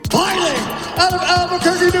out of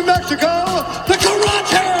Albuquerque, New Mexico, the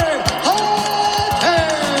Karate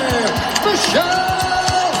Hottie,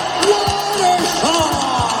 Michelle Waterson.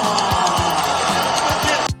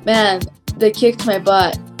 Man, they kicked my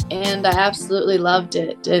butt. And I absolutely loved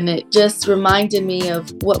it. And it just reminded me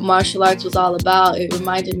of what martial arts was all about. It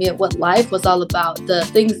reminded me of what life was all about. The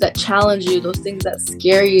things that challenge you, those things that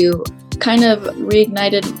scare you, kind of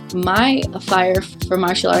reignited my fire for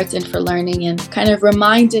martial arts and for learning, and kind of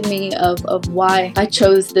reminded me of why I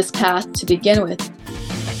chose this path to begin with.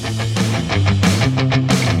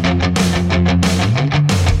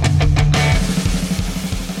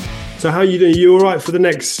 So how you doing? You all right for the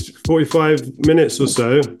next 45 minutes or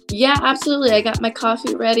so? Yeah, absolutely. I got my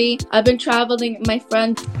coffee ready. I've been traveling. My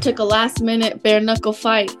friend took a last minute bare knuckle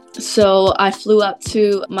fight. So I flew up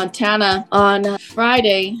to Montana on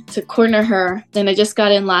Friday to corner her. And I just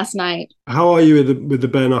got in last night. How are you with the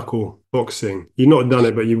bare knuckle boxing? You've not done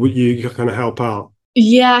it, but you kind of help out.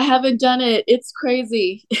 Yeah, I haven't done it. It's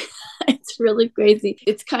crazy. It's really crazy.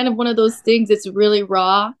 It's kind of one of those things. It's really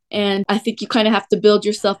raw. And I think you kind of have to build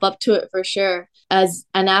yourself up to it for sure as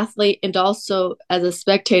an athlete and also as a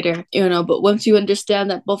spectator, but once you understand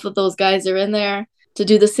that both of those guys are in there to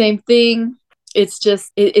do the same thing, it's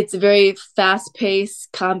just, it's a very fast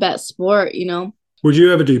paced combat sport, Would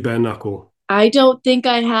you ever do bare knuckle? I don't think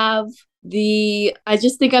I have I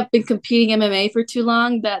just think I've been competing MMA for too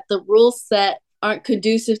long that the rule set aren't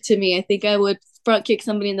conducive to me. I think I would front kick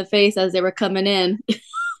somebody in the face as they were coming in.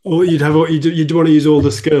 Or you'd want to use all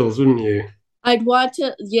the skills, wouldn't you? I'd want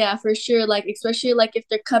to, yeah, for sure. Like, especially like if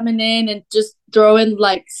they're coming in and just throwing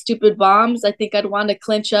like stupid bombs, I think I'd want to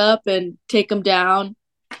clinch up and take them down,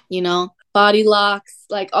 body locks,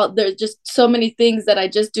 there's just so many things that I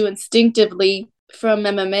just do instinctively from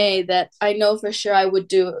MMA that I know for sure I would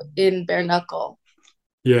do in bare knuckle.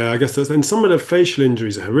 Yeah, I guess and some of the facial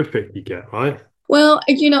injuries are horrific you get, right? Well,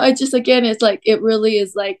 it just, again, it's like, it really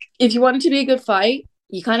is like, if you want it to be a good fight,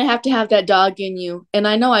 you kind of have to have that dog in you. And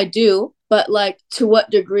I know I do, but like, to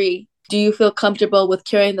what degree do you feel comfortable with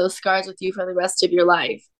carrying those scars with you for the rest of your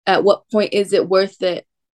life? At what point is it worth it?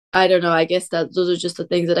 I don't know. I guess that those are just the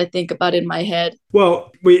things that I think about in my head.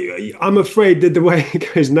 Well, I'm afraid that the way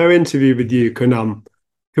it goes, no interview with you can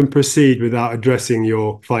proceed without addressing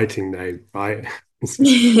your fighting name, right?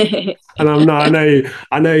 And I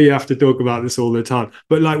know you have to talk about this all the time,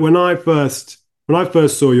 but like when I first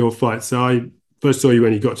saw your fight, so I first saw you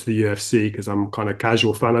when you got to the UFC, because I'm kind of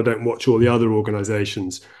casual fan. I don't watch all the other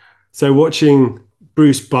organizations. So watching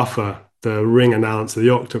Bruce Buffer, the ring announcer,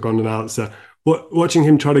 the Octagon announcer, watching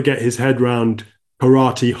him try to get his head round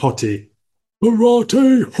Karate Hottie.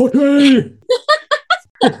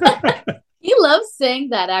 He loves saying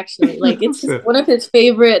that, actually. Like, it's just one of his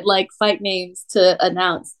favorite fight names to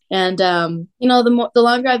announce. And the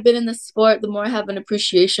longer I've been in the sport, the more I have an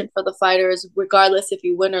appreciation for the fighters, regardless if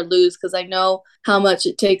you win or lose, because I know how much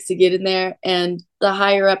it takes to get in there. And the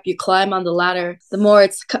higher up you climb on the ladder, the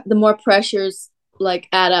more pressures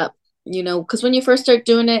add up. Because when you first start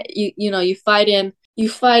doing it, you fight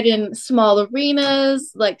in small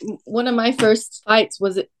arenas. Like, one of my first fights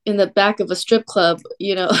was in the back of a strip club,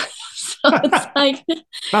 So it's like,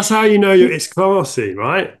 that's how it's classy,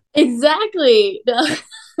 right? Exactly.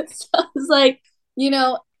 So it's like,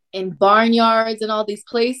 in barnyards and all these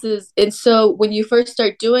places. And so when you first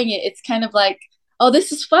start doing it, it's kind of like, oh,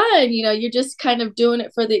 this is fun. You're just kind of doing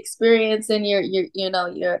it for the experience, and you're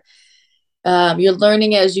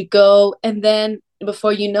learning as you go. And then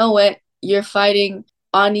before you know it, you're fighting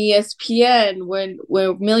on ESPN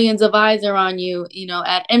where millions of eyes are on you,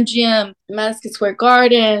 at MGM, Madison Square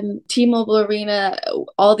Garden, T-Mobile Arena,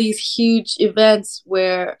 all these huge events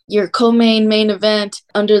where you're main event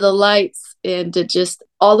under the lights, and just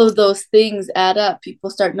all of those things add up. People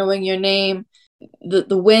start knowing your name. The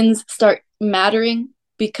wins start mattering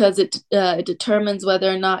because it determines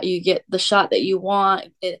whether or not you get the shot that you want.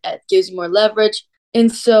 It gives you more leverage.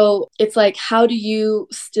 And so it's like, how do you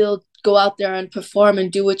still go out there and perform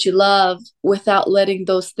and do what you love without letting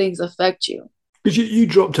those things affect you? Because you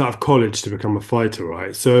dropped out of college to become a fighter,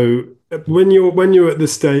 right? So when you're at the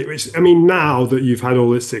stage, which, I mean, now that you've had all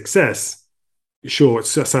this success, sure,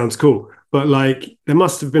 that sounds cool. But there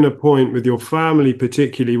must have been a point with your family,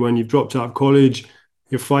 particularly when you've dropped out of college,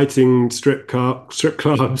 you're fighting strip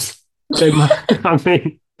clubs. There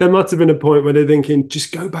must have been a point where they're thinking,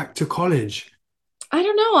 just go back to college. I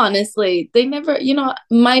don't know, honestly. They never,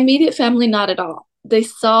 my immediate family, not at all. They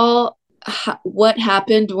saw what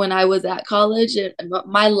happened when I was at college, and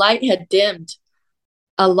my light had dimmed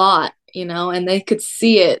a lot. you know, and they could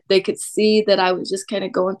see it. They could see that I was just kind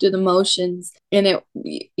of going through the motions. And it,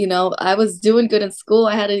 you know, I was doing good in school.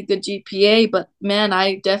 I had a good GPA, but man,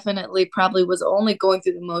 I definitely probably was only going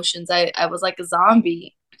through the motions. I was like a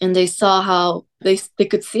zombie. And they saw how they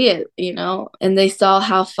could see it, you know, and they saw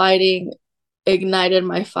how fighting ignited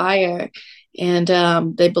my fire, and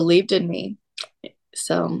they believed in me.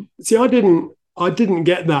 So see, I didn't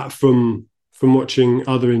get that from watching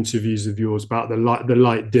other interviews of yours about the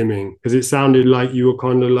light dimming, because it sounded like you were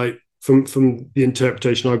kind of like, from the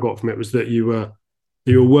interpretation I got from it, was that you were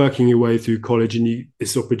working your way through college and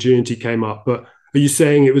this opportunity came up. But are you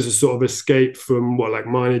saying it was a sort of escape from what, like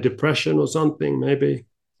minor depression or something, maybe?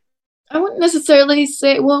 I wouldn't necessarily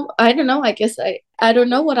say, well, I don't know. I guess I don't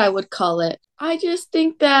know what I would call it. I just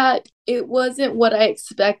think that it wasn't what I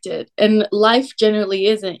expected. And life generally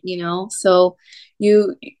isn't, you know. So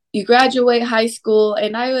you you graduate high school,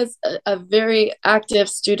 and I was a very active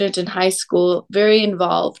student in high school, very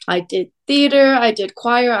involved. I did theater, I did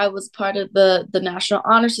choir, I was part of the National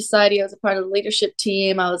Honor Society, I was a part of the leadership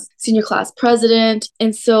team, I was senior class president.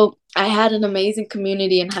 And so I had an amazing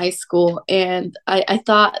community in high school, and I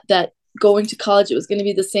thought that going to college it was going to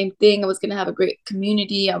be the same thing. I was going to have a great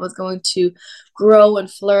community, I was going to grow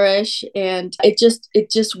and flourish, and it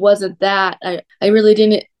just wasn't that. I really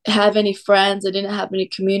didn't have any friends, I didn't have any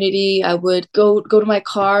community. I would go to my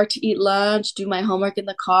car to eat lunch, do my homework in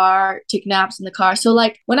the car, take naps in the car. So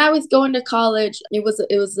like when I was going to college, it was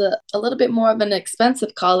a little bit more of an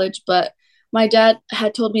expensive college, but my dad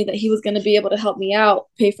had told me that he was going to be able to help me out,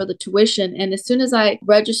 pay for the tuition. And as soon as I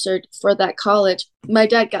registered for that college, my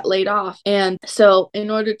dad got laid off. And so,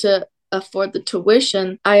 in order to afford the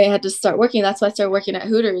tuition, I had to start working. That's why I started working at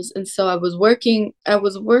Hooters. And so I was working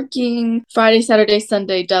Friday, Saturday,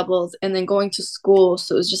 Sunday doubles, and then going to school.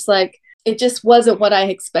 So it was just like, it just wasn't what I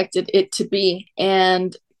expected it to be.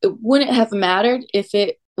 And it wouldn't have mattered if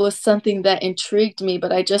it was something that intrigued me,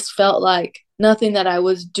 but I just felt like nothing that I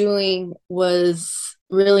was doing was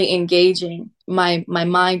really engaging my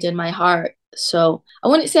mind and my heart. So I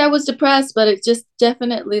wouldn't say I was depressed, but it just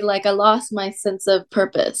definitely, like, I lost my sense of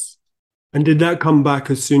purpose. And did that come back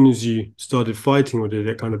as soon as you started fighting, or did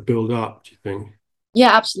it kind of build up, do you think?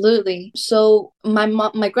 Yeah, absolutely. So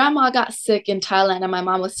my grandma got sick in Thailand, and my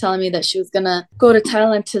mom was telling me that she was gonna go to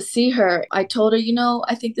Thailand to see her. I told her,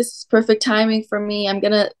 I think this is perfect timing for me. I'm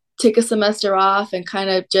gonna take a semester off and kind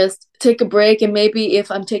of just take a break, and maybe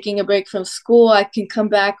if I'm taking a break from school, I can come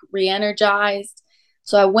back re-energized.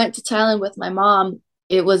 So I went to Thailand with my mom.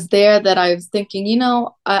 It was there that I was thinking,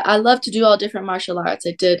 I love to do all different martial arts.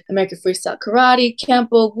 I did American Freestyle Karate,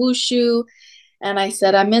 Kempo, Wushu, and I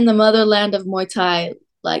said, I'm in the motherland of Muay Thai.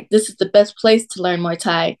 Like, this is the best place to learn Muay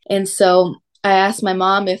Thai. And so I asked my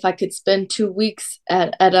mom if I could spend 2 weeks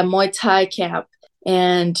at a Muay Thai camp.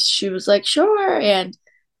 And she was like, sure. And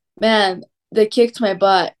man, they kicked my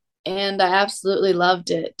butt. And I absolutely loved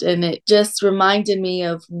it. And it just reminded me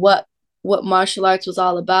of what martial arts was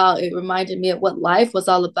all about. It reminded me of what life was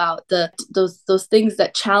all about. Those things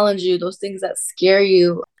that challenge you, those things that scare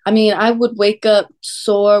you. I mean, I would wake up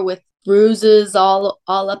sore with bruises all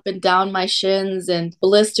up and down my shins and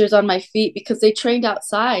blisters on my feet because they trained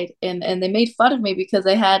outside, and they made fun of me because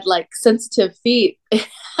I had like sensitive feet.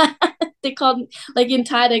 They called me, like in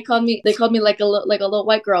Thai, they called me like like a little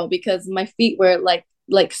white girl because my feet were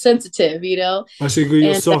like sensitive, you know. I see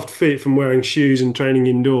your And soft feet from wearing shoes and training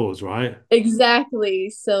indoors, right? exactly.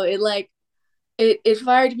 So it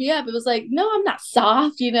fired me up. It was like, no, I'm not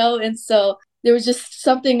soft, you know? And so there was just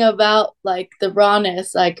something about like the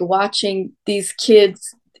rawness, like watching these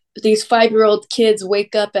kids, these 5-year-old kids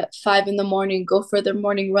wake up at 5 in the morning, go for their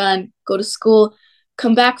morning run, go to school,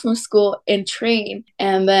 come back from school and train,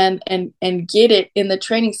 and then and get it in the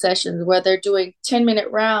training sessions where they're doing 10-minute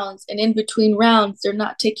rounds, and in between rounds they're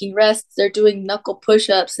not taking rests, they're doing knuckle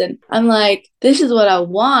push-ups. And I'm like, this is what I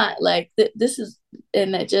want. Like this is,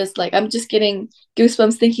 and it just, like, I'm just getting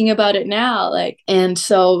goosebumps thinking about it now. Like, and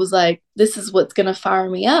so it was like, this is what's gonna fire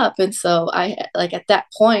me up. And so I, like, at that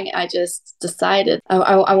point I just decided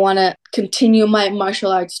I want to continue my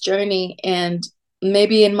martial arts journey. And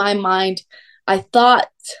maybe in my mind I thought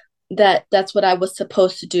that that's what I was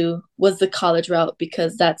supposed to do, was the college route,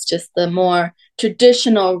 because that's just the more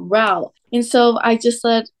traditional route. And so I just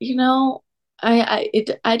said,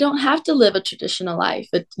 I don't have to live a traditional life,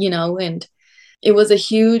 and it was a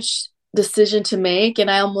huge decision to make, and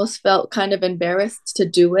I almost felt kind of embarrassed to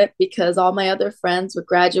do it because all my other friends were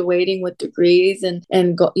graduating with degrees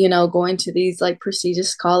and going to these like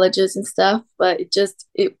prestigious colleges and stuff, but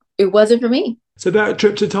it wasn't for me. So that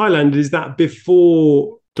trip to Thailand, is that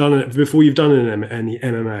before done it before you've done any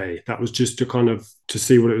MMA? That was just to kind of to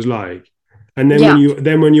see what it was like. And then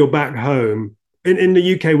Yeah. when you're back home in the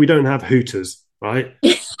UK, we don't have Hooters, right?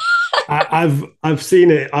 I've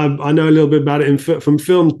seen it. I know a little bit about it from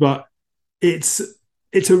films, but it's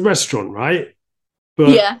a restaurant, right? But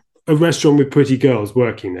Yeah, a restaurant with pretty girls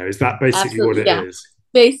working there. Is that basically what absolutely. it Yeah, is?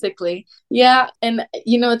 basically. Yeah. And,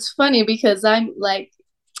 it's funny because I'm like,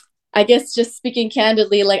 I guess just speaking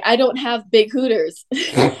candidly, like I don't have big hooters.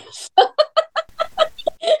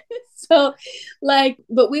 So, like,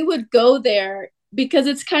 but we would go there because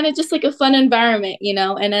it's kind of just like a fun environment,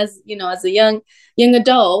 And as a young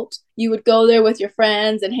adult, you would go there with your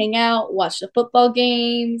friends and hang out, watch the football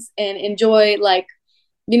games, and enjoy like,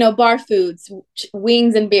 bar foods,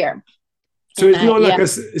 wings and beer. So And it's not like yeah,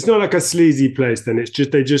 it's not like a sleazy place. Then it's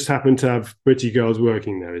just they just happen to have pretty girls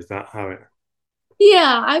working there. Is that how it?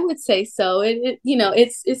 yeah, I would say so.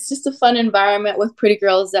 It's just a fun environment with pretty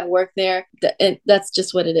girls that work there. And that's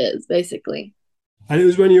just what it is, basically. And it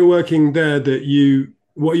was when you were working there that you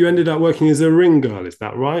ended up working as a ring girl. Is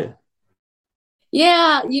that right?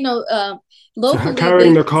 Yeah, So locally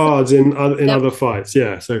carrying they the cards in yep, other fights,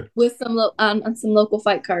 yeah. So with some on some local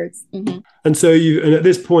fight cards. Hmm. and at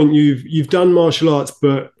this point you've done martial arts,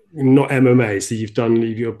 but not MMA. So you've done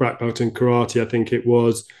your black belt in karate, I think it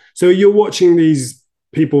was. So you're watching these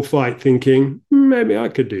people fight, thinking maybe I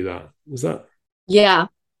could do that. Is that? Yeah.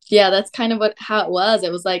 Yeah, that's kind of how it was.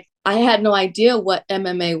 It was like I had no idea what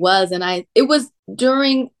MMA was, and it was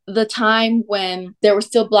during the time when there were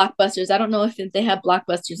still Blockbusters. I don't know if they have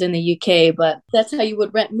Blockbusters in the UK, but that's how you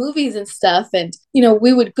would rent movies and stuff. And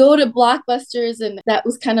we would go to Blockbusters, and that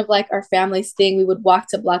was kind of like our family's thing. We would walk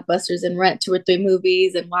to Blockbusters and rent 2 or 3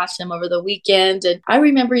 movies and watch them over the weekend. And I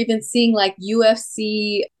remember even seeing like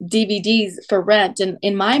UFC DVDs for rent. And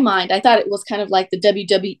in my mind, I thought it was kind of like the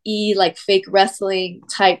WWE, like fake wrestling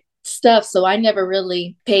type stuff, so I never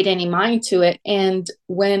really paid any mind to it. And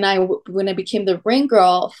when I became the ring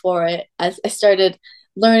girl for it, I started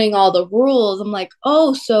learning all the rules. I'm like,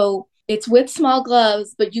 oh, so it's with small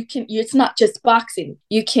gloves, but it's not just boxing.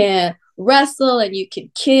 You can wrestle and you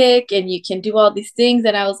can kick and you can do all these things.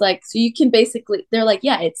 And I was like, so you can basically, they're like,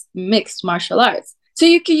 yeah, it's mixed martial arts, so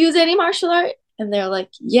you can use any martial art. And they're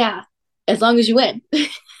like, yeah, as long as you win.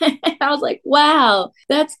 I was like, wow,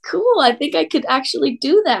 that's cool. I think I could actually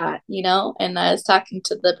do that. And I was talking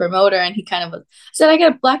to the promoter, and he kind of said, I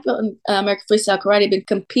got a black belt in American Freestyle Karate. I've been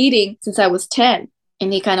competing since I was 10.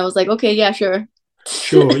 And he kind of was like, okay, yeah, sure.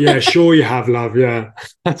 Sure, yeah, sure you have, love, yeah.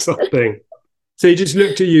 That's the thing. So he just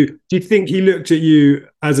looked at you. Do you think he looked at you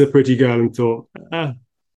as a pretty girl and thought, ah,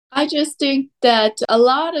 I just think that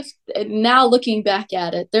now looking back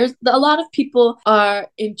at it, there's a lot of people are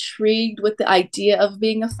intrigued with the idea of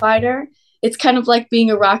being a fighter. It's kind of like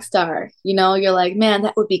being a rock star. You're like, man,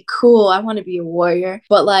 that would be cool. I want to be a warrior.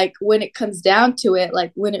 But like when it comes down to it,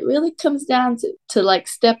 like when it really comes down to like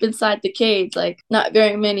step inside the cage, like not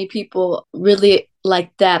very many people really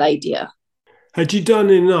like that idea. had you done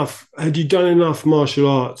enough? Had you done enough martial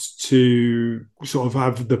arts to sort of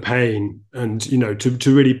have the pain and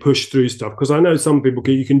to really push through stuff? Because I know some people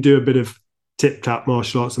you can do a bit of tip tap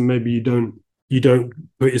martial arts and maybe you don't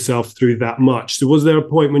put yourself through that much. So was there a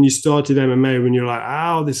point when you started MMA when you're like,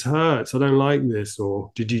 ow, this hurts, I don't like this?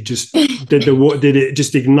 Or did you just did it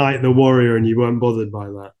just ignite the warrior and you weren't bothered by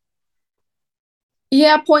that?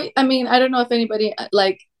 Yeah, I mean, I don't know if anybody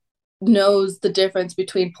like knows the difference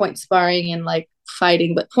between point sparring and like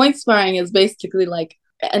fighting, but point sparring is basically like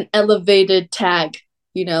an elevated tag.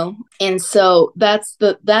 And so that's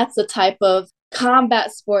the type of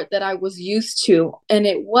combat sport that I was used to. And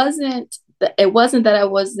it wasn't that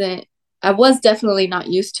I was definitely not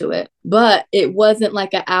used to it, but it wasn't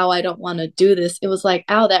like ow, I don't want to do this. It was like,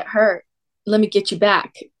 ow, that hurt. Let me get you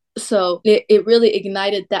back. So it really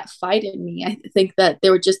ignited that fight in me. I think that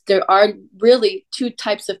there are really 2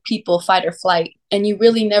 types of people, fight or flight. And you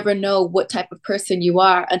really never know what type of person you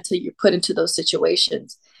are until you're put into those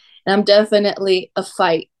situations. And I'm definitely a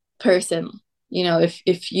fight person.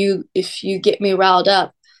 If you get me riled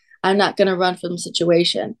up, I'm not gonna run from the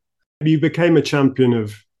situation. You became a champion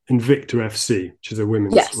of Invicta FC, which is a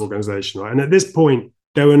women's Yes. organization, right? And at this point,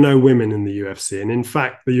 there were no women in the UFC. And in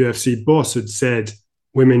fact, the UFC boss had said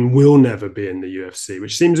women will never be in the UFC,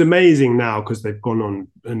 which seems amazing now because they've gone on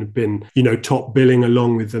and been, top billing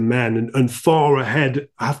along with the men and far ahead,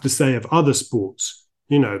 I have to say, of other sports,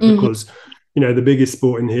 because, the biggest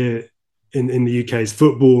sport in here in the UK is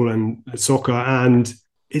football and soccer. And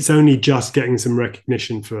it's only just getting some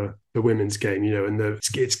recognition for the women's game, and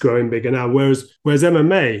it's growing bigger now. Whereas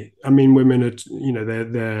MMA, I mean, women are,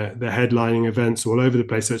 they're headlining events all over the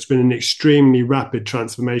place. So it's been an extremely rapid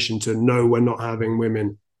transformation to no, we're not having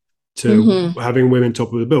women, to having women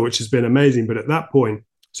top of the bill, which has been amazing. But at that point,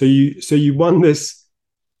 so you won this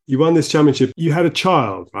championship. You had a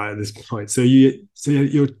child, right, at this point. So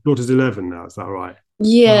your daughter's 11 now. Is that right?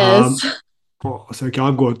 Yes. So okay,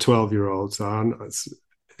 I've got a 12-year-old, so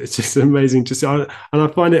it's just amazing to see. And I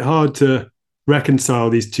find it hard to reconcile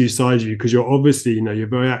these two sides of you, because you're obviously, you're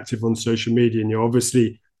very active on social media, and you're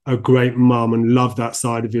obviously a great mum and love that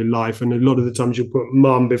side of your life. And a lot of the times you'll put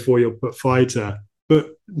mum before you'll put fighter.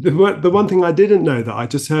 But the one thing I didn't know that I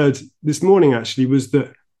just heard this morning actually was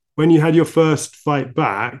that when you had your first fight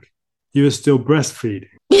back, you were still breastfeeding.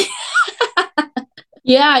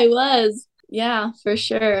 Yeah, I was. Yeah, for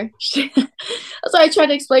sure. So I try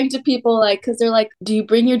to explain to people, like, because they're like, do you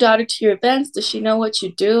bring your daughter to your events? Does she know what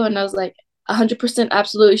you do? And I was like, 100%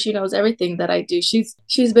 absolutely. She knows everything that I do. She's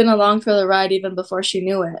been along for the ride even before she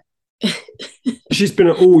knew it. She's been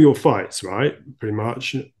at all your fights, right? Pretty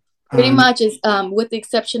much. Pretty much, is with the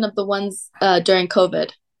exception of the ones during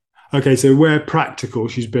COVID. Okay, so where practical,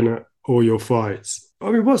 she's been at all your fights. I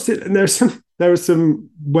mean, what's it? And there are some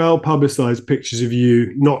well publicized pictures of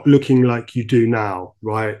you not looking like you do now,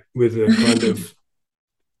 right? With a kind of,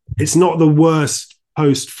 it's not the worst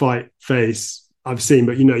post-fight face I've seen,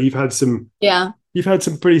 but you've had some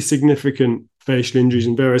pretty significant facial injuries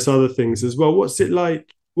and various other things as well. What's it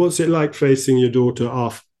like facing your daughter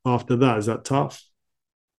after that? Is that tough?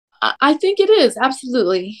 I think it is.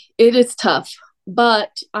 Absolutely. It is tough.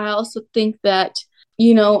 But I also think that,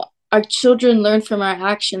 our children learn from our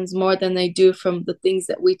actions more than they do from the things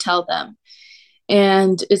that we tell them.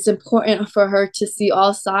 And it's important for her to see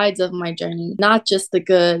all sides of my journey, not just the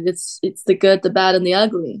good. It's the good, the bad, and the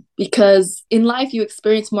ugly. Because in life, you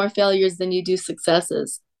experience more failures than you do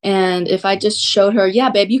successes. And if I just showed her, yeah,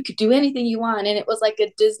 babe, you could do anything you want. And it was like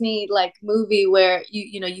a Disney movie where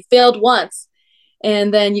you failed once,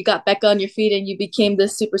 and then you got back on your feet and you became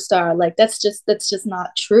this superstar. Like, that's just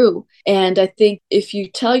not true. And I think if you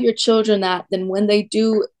tell your children that, then when they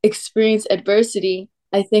do experience adversity,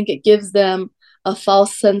 I think it gives them a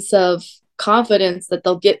false sense of confidence that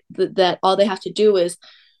they'll get that all they have to do is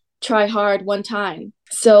try hard one time.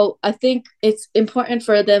 So I think it's important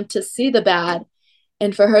for them to see the bad,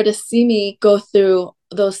 and for her to see me go through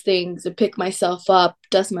those things and pick myself up,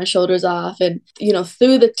 dust my shoulders off, and,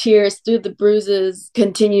 through the tears, through the bruises,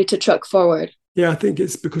 continue to truck forward. Yeah, I think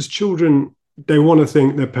it's because children, they want to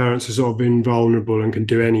think their parents are sort of invulnerable and can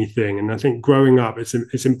do anything. And I think growing up,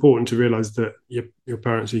 it's important to realize that your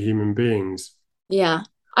parents are human beings. Yeah.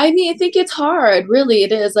 I mean, I think it's hard. Really,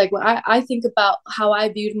 it is. Like, I think about how I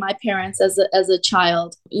viewed my parents as a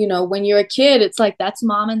child. When you're a kid, it's like, that's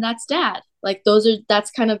mom and that's dad. Like, that's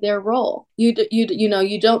kind of their role. You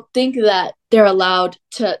don't think that they're allowed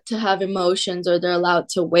to have emotions, or they're allowed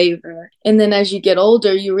to waver. And then as you get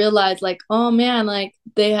older, you realize, like, oh man, like,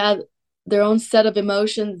 they have their own set of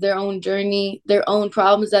emotions, their own journey, their own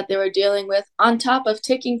problems that they were dealing with, on top of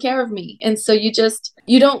taking care of me. And so you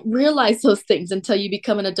don't realize those things until you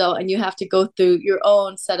become an adult and you have to go through your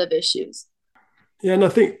own set of issues. Yeah, and I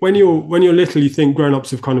think when you're little, you think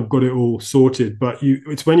grown-ups have kind of got it all sorted, but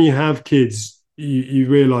it's when you have kids, you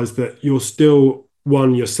realize that you're still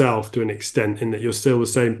one yourself to an extent, in that you're still the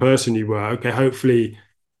same person you were. Okay, hopefully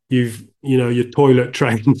you've your toilet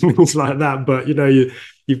trained and things like that, but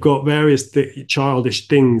you've got various childish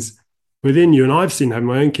things within you. And I've seen having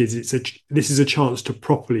my own kids, this is a chance to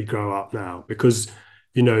properly grow up now, because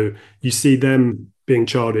you see them being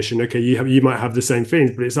childish, and okay, you might have the same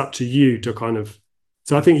feelings, but it's up to you to kind of.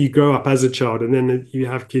 So I think you grow up as a child, and then you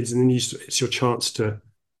have kids, and then it's your chance to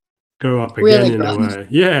grow up again, really, in a way.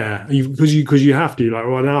 Yeah, because you have to. Like,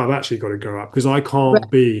 well, now I've actually got to grow up, because I can't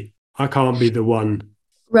be the one,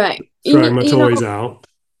 right, throwing my toys out.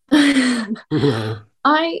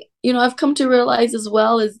 I've come to realize as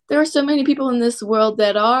well is there are so many people in this world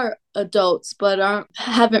that are adults but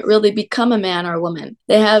haven't really become a man or a woman.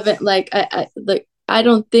 They haven't, I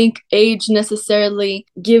don't think age necessarily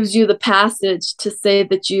gives you the passage to say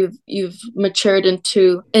that you've matured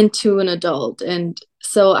into an adult. And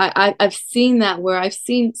so I've seen that, where I've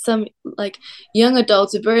seen some young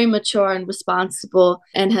adults are very mature and responsible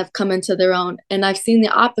and have come into their own. And I've seen the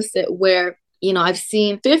opposite, where I've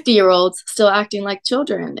seen 50-year-olds still acting like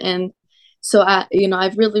children. And so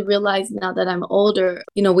I've really realized now that I'm older,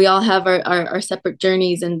 we all have our separate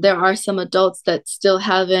journeys, and there are some adults that still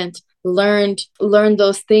haven't learned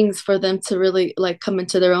those things for them to really come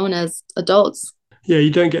into their own as adults. Yeah, you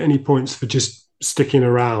don't get any points for just sticking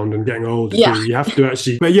around and getting older. Yeah. You have to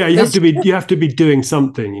actually, but yeah, you have to be doing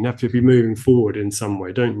something. You have to be moving forward in some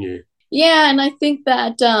way, don't you? Yeah, and I think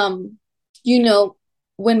that you know,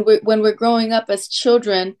 when we're growing up as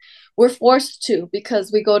children, we're forced to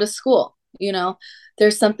because we go to school, you know.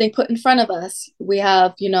 There's something put in front of us. We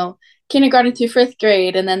have, you know, kindergarten through fifth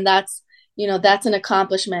grade, and then that's, you know, that's an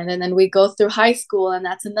accomplishment. And then we go through high school, and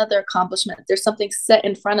that's another accomplishment. There's something set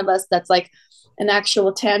in front of us that's like an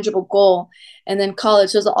actual tangible goal. And then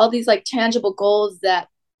college, there's all these like tangible goals that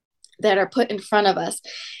are put in front of us.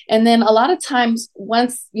 And then a lot of times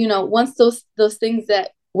once, you know, once those things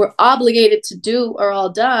that we're obligated to do are all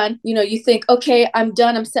done, you know, you think, okay, I'm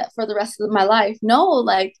done, I'm set for the rest of my life. No,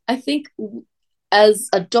 like I think as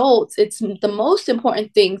adults, it's the most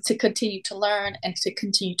important thing to continue to learn and to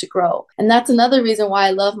continue to grow. And that's another reason why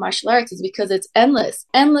I love martial arts, is because it's endless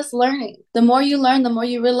learning. The more you learn, the more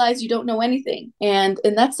you realize you don't know anything. And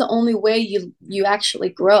that's the only way you actually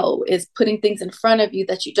grow, is putting things in front of you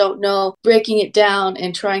that you don't know, breaking it down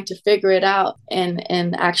and trying to figure it out, and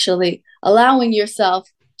actually allowing yourself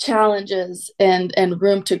challenges and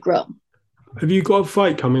room to grow. Have you got a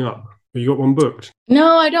fight coming up? Have you got one booked?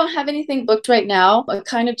 No, I don't have anything booked right now. I'm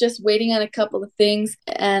kind of just waiting on a couple of things,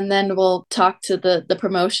 and then we'll talk to the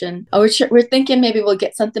promotion. Oh, we're thinking maybe we'll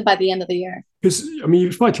get something by the end of the year. Because, I mean,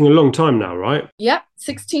 you're fighting a long time now, right? Yep,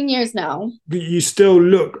 16 years now. You still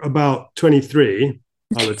look about 23,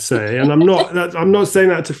 I would say. And I'm not saying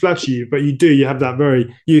that to flatter you, but you do. You have that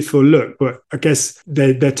very youthful look. But I guess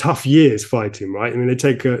they're tough years fighting, right? I mean, they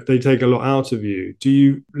take a lot out of you. Do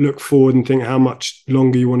you look forward and think how much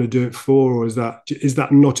longer you want to do it for, or is that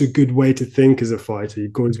not a good way to think as a fighter?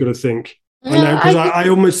 You've always got to think. I know, because I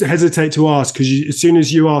almost hesitate to ask, because as soon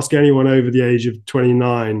as you ask anyone over the age of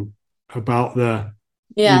 29 about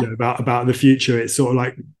about the future, it's sort of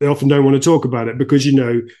like they often don't want to talk about it, because, you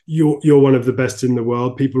know, you're one of the best in the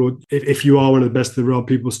world. People, if you are one of the best in the world,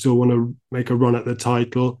 people still want to make a run at the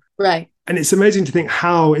title, right? And it's amazing to think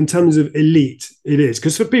how, in terms of elite, it is.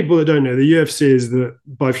 Because for people that don't know, the UFC is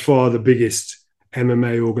by far the biggest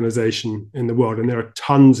MMA organization in the world, and there are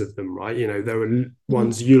tons of them, right? You know, there are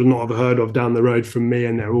ones you'll not have heard of down the road from me,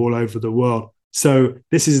 and they're all over the world. So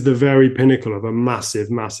this is the very pinnacle of a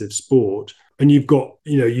massive, massive sport. And you've got,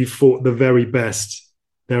 you know, you've fought the very best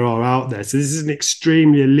there are out there. So this is an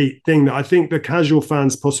extremely elite thing that I think the casual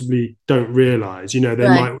fans possibly don't realize. You know,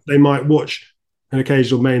 they might watch an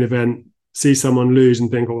occasional main event, see someone lose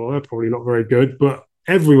and think, oh, well, they're probably not very good. But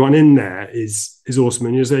everyone in there is awesome.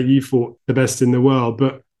 And you say you fought the best in the world.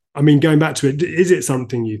 But I mean, going back to it, is it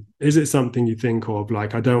something you think of,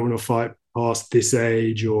 like, I don't want to fight past this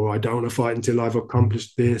age, or I don't want to fight until I've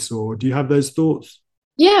accomplished this, or do you have those thoughts?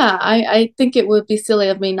 Yeah, I think it would be silly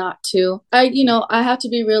of me not to. I have to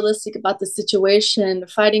be realistic about the situation.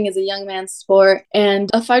 Fighting is a young man's sport, and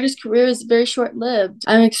a fighter's career is very short-lived.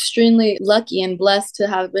 I'm extremely lucky and blessed to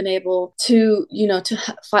have been able to,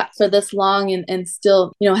 to fight for this long and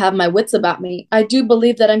still, have my wits about me. I do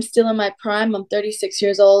believe that I'm still in my prime. I'm 36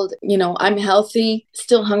 years old. I'm healthy,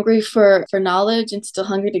 still hungry for knowledge, and still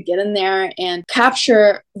hungry to get in there and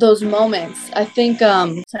capture those moments. I think,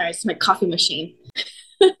 sorry, it's my coffee machine.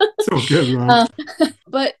 So good, man.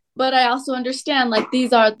 But I also understand, like,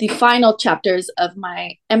 these are the final chapters of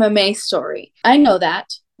my MMA story. I know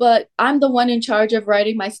that, but I'm the one in charge of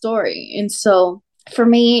writing my story. And so for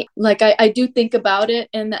me, like, I do think about it.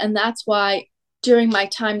 And that's why during my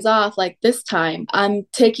times off, like this time, I'm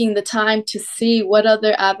taking the time to see what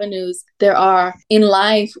other avenues there are in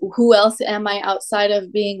life. Who else am I outside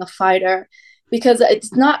of being a fighter? Because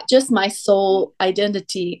it's not just my sole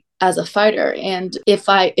identity as a fighter. And if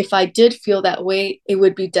I did feel that way, it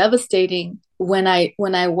would be devastating when I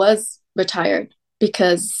was retired,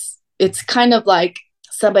 because it's kind of like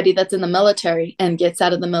somebody that's in the military and gets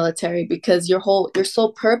out of the military, because your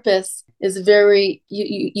sole purpose is very,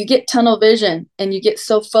 you get tunnel vision and you get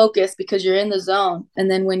so focused because you're in the zone.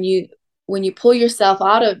 And then when you pull yourself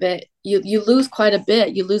out of it, you lose quite a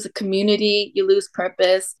bit. You lose a community, you lose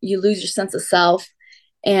purpose, you lose your sense of self.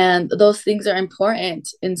 And those things are important.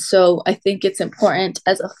 And so I think it's important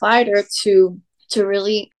as a fighter to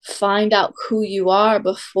really find out who you are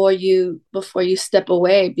before you step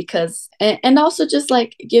away, because and also just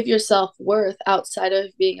like give yourself worth outside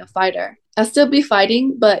of being a fighter. I'll still be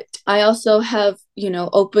fighting, but I also have,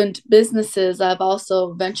 opened businesses. I've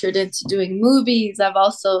also ventured into doing movies. I've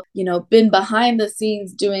also, been behind the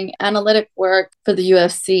scenes doing analytic work for the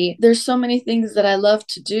UFC. There's so many things that I love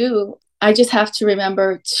to do. I just have to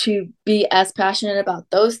remember to be as passionate about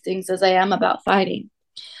those things as I am about fighting.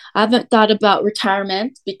 I haven't thought about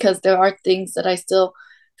retirement, because there are things that I still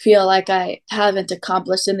feel like I haven't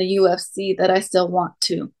accomplished in the UFC that I still want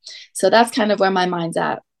to. So that's kind of where my mind's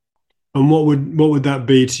at. And what would that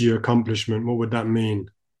be to your accomplishment? What would that mean?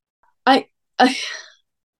 I, I,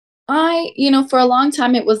 for a long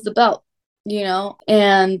time it was the belt,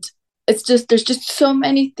 and it's just there's just so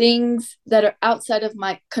many things that are outside of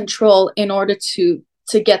my control in order to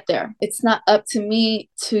get there. It's not up to me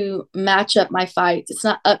to match up my fights. It's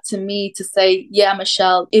not up to me to say, yeah,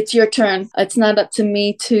 Michelle, it's your turn. It's not up to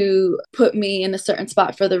me to put me in a certain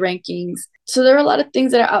spot for the rankings. So there are a lot of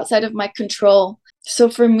things that are outside of my control. So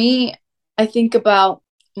for me, I think about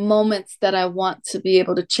moments that I want to be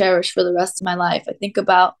able to cherish for the rest of my life. I think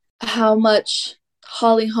about how much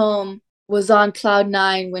Holly Holm was on cloud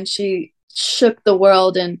nine when she shook the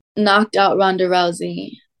world and knocked out Ronda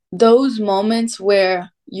Rousey. Those moments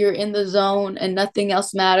where you're in the zone and nothing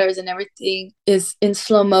else matters and everything is in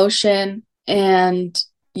slow motion and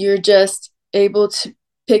you're just able to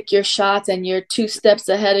pick your shots and you're 2 steps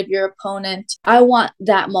ahead of your opponent. I want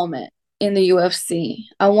that moment in the UFC.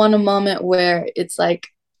 I want a moment where it's like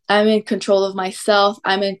I'm in control of myself,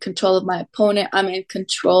 I'm in control of my opponent, I'm in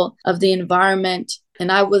control of the environment.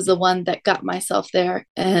 And I was the one that got myself there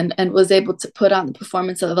and was able to put on the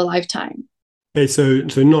performance of a lifetime. Okay, so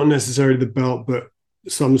not necessarily the belt, but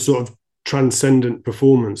some sort of transcendent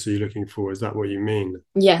performance are you looking for? Is that what you mean?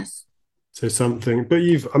 Yes. So something, but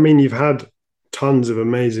you've had tons of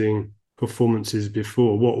amazing performances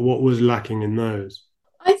before. What was lacking in those?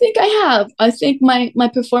 I think I have. I think my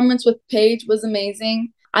performance with Paige was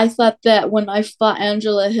amazing. I thought that when I fought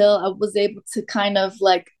Angela Hill, I was able to kind of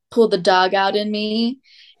like pull the dog out in me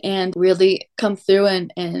and really come through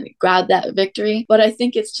and grab that victory. But I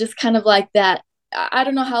think it's just kind of like that. I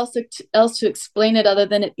don't know how else to explain it other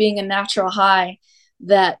than it being a natural high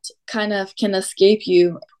that kind of can escape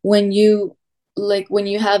you when you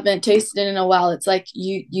haven't tasted it in a while. It's like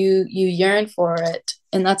you yearn for it,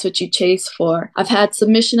 and that's what you chase for. I've had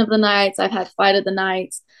submission of the nights, I've had fight of the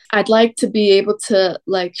nights. I'd like to be able to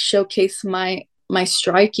like showcase my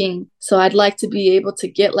striking. So I'd like to be able to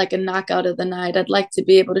get like a knockout of the night. I'd like to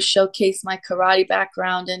be able to showcase my karate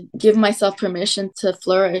background and give myself permission to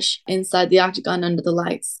flourish inside the octagon under the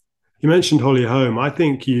lights. You mentioned Holly Holm. I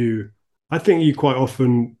think you quite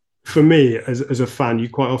often, for me as a fan, you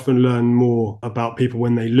quite often learn more about people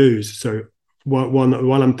when they lose. So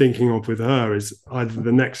one I'm thinking of with her is either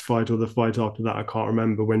the next fight or the fight after that. I can't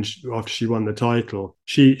remember after she won the title.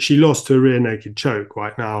 She lost to a rear naked choke.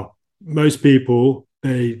 Right now, most people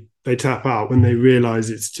they tap out when they realize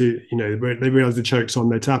it's too, they realize the choke's on,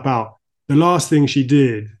 they tap out. The last thing she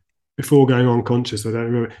did before going unconscious, I don't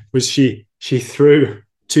remember, was she threw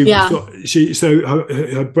two. Yeah. So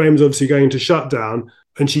her brain was obviously going to shut down,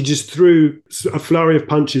 and she just threw a flurry of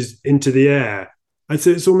punches into the air. And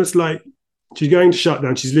so it's almost like she's going to shut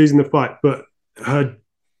down, she's losing the fight, but her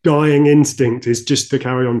dying instinct is just to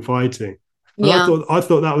carry on fighting. And Yeah. I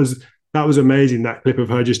thought that was amazing, that clip of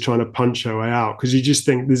her just trying to punch her way out, because you just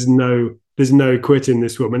think there's no quitting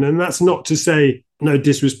this woman. And that's not to say no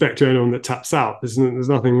disrespect to anyone that taps out. There's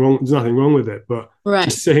nothing wrong with it, but Right.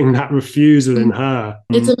 just seeing that refusal in her,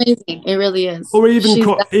 It's amazing. It really is. or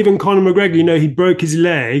even Conor McGregor, he broke his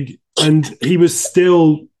leg and he was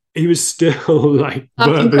still like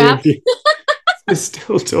verbally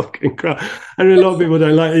still talking crap. And a lot of people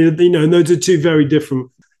don't like, and those are two very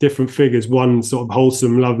different figures. One sort of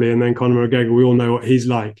wholesome, lovely, and then Conor McGregor, we all know what he's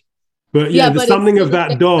like. But yeah, there's something of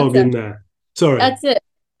that dog in there. Sorry. That's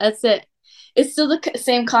it. It's still the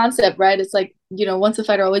same concept, right? It's like, once a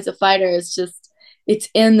fighter, always a fighter. It's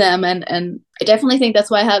in them. And I definitely think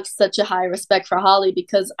that's why I have such a high respect for Holly,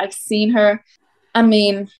 because I've seen her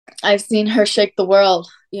shake the world,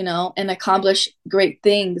 and accomplish great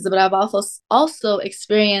things. But I've also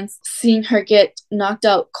experienced seeing her get knocked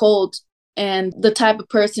out cold and the type of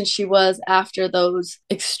person she was after those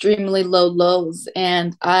extremely low lows.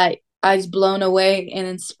 And I was blown away and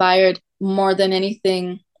inspired more than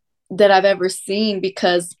anything that I've ever seen,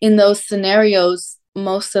 because in those scenarios,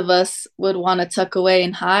 most of us would want to tuck away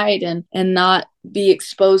and hide and not be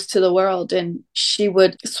exposed to the world. And she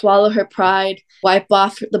would swallow her pride, wipe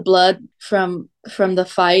off the blood from the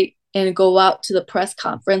fight, and go out to the press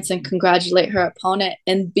conference and congratulate her opponent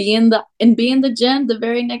and be in the gym the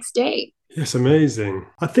very next day. It's amazing.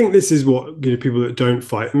 I think this is what people that don't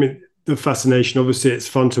fight. I mean, the fascination, obviously it's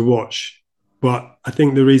fun to watch, but I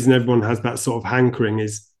think the reason everyone has that sort of hankering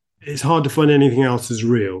is it's hard to find anything else as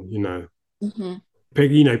real, Mm-hmm.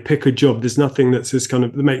 Pick a job. There's nothing that's just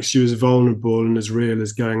that makes you as vulnerable and as real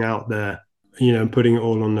as going out there, and putting it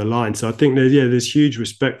all on the line. So I think there's huge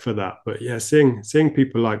respect for that. But yeah, seeing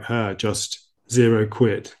people like her just zero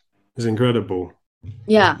quit is incredible.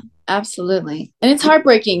 Yeah, absolutely. And it's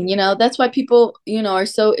heartbreaking, that's why people,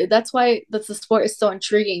 that's why the sport is so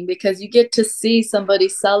intriguing, because you get to see somebody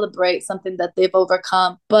celebrate something that they've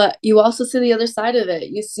overcome, but you also see the other side of it.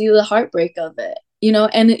 You see the heartbreak of it,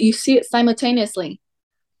 and you see it simultaneously.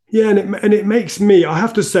 Yeah, and it makes me. I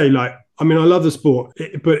have to say, like, I mean, I love the sport,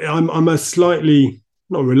 but I'm a slightly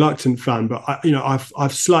not a reluctant fan, but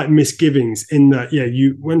I've slight misgivings in that. Yeah,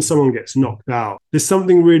 you when someone gets knocked out, there's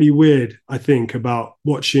something really weird, I think, about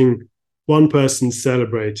watching one person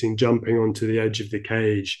celebrating, jumping onto the edge of the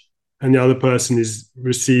cage, and the other person is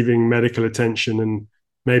receiving medical attention and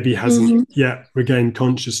maybe hasn't Hmm. yet regained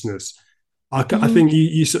consciousness. I Hmm. think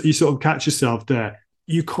you sort of catch yourself there.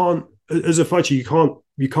 You can't, as a fighter, you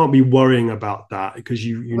can't be worrying about that because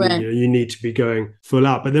Right. you need to be going full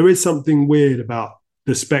out. But there is something weird about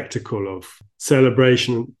the spectacle of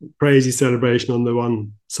celebration, crazy celebration on the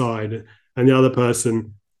one side, and the other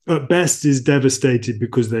person at best is devastated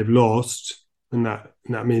because they've lost, and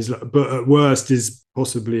that means, but at worst is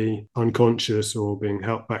possibly unconscious or being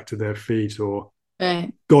helped back to their feet, or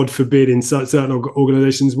Right. God forbid, in certain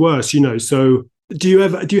organizations, worse. So do you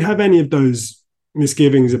have any of those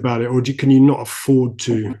misgivings about it, or can you not afford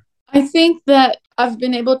to? I think that I've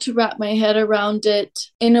been able to wrap my head around it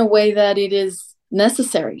in a way that it is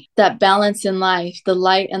necessary. That balance in life, the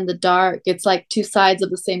light and the dark, it's like two sides of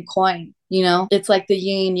the same coin. It's like the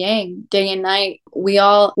yin and yang, day and night. We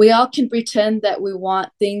all can pretend that we want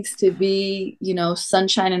things to be,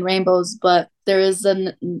 sunshine and rainbows, but there is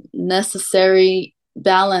a necessary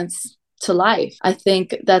balance to life. I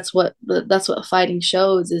think that's what fighting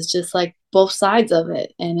shows, is just like both sides of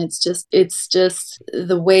it, and it's just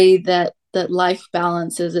the way that life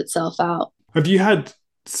balances itself out. Have you had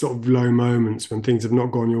sort of low moments when things have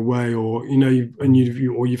not gone your way, or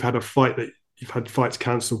or you've had a fight that you've had fights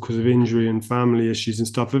cancelled because of injury and family issues and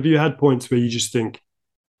stuff? Have you had points where you just think,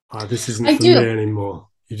 this isn't I for me do. anymore?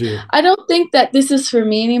 You do. I don't think that this is for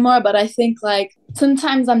me anymore, but I think like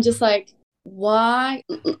sometimes I'm just like, why?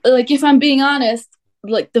 Like, if I'm being honest,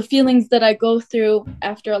 like the feelings that I go through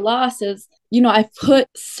after a loss is, I put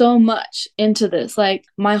so much into this, like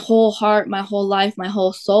my whole heart, my whole life, my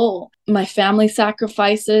whole soul, my family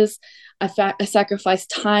sacrifices. I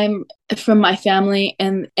sacrificed time from my family,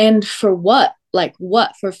 and for what? Like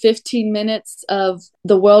what? For 15 minutes of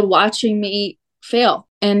the world watching me fail.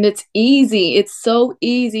 And it's so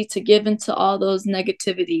easy to give into all those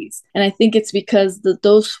negativities. And I think it's because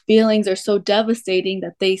those feelings are so devastating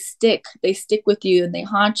that they stick with you, and they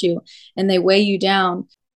haunt you, and they weigh you down.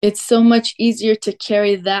 It's so much easier to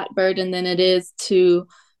carry that burden than it is to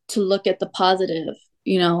look at the positive.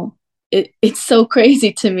 you know it's so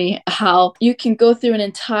crazy to me how you can go through an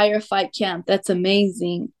entire fight camp. That's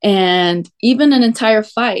amazing. And even an entire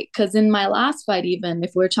fight, because in my last fight, even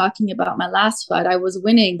if we're talking about my last fight, I was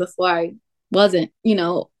winning before I wasn't.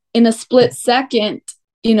 In a split second,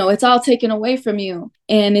 it's all taken away from you.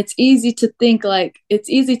 And it's easy to think, like, it's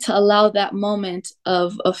easy to allow that moment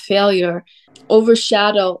of failure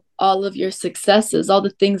overshadow all of your successes, all the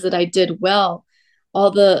things that I did well,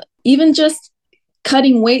 all the, even just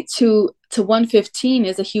cutting weight to 115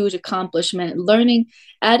 is a huge accomplishment. Learning,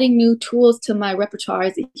 adding new tools to my repertoire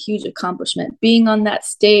is a huge accomplishment. Being on that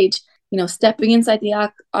stage, stepping inside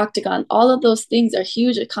the octagon, all of those things are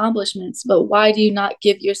huge accomplishments. But why do you not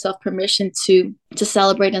give yourself permission to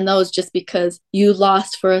celebrate in those, just because you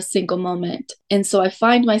lost for a single moment? And so I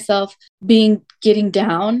find myself getting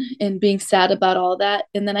down and being sad about all that,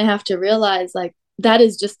 and then I have to realize, like, that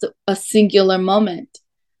is just a singular moment.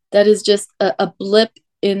 That is just a blip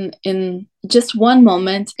in just one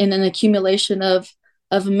moment in an accumulation of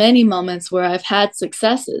many moments where I've had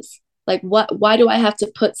successes. Like, why do I have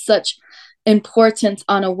to put such importance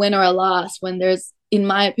on a win or a loss when there's, in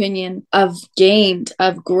my opinion, I've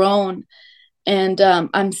grown, and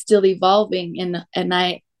I'm still evolving, and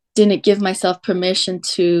I didn't give myself permission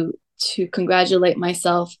to congratulate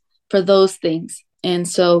myself for those things. And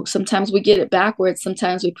so sometimes we get it backwards.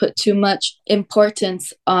 Sometimes we put too much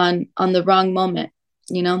importance on the wrong moment,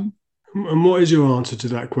 you know? And what is your answer to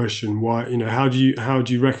that question? Why, how do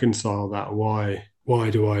you reconcile that? Why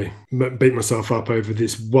do I beat myself up over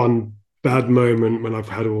this one bad moment when I've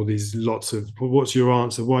had all these lots of? What's your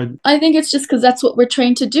answer? Why? I think it's just because that's what we're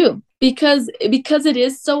trained to do. Because it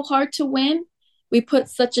is so hard to win, we put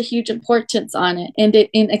such a huge importance on it. And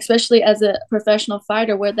especially as a professional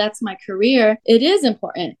fighter, where that's my career, it is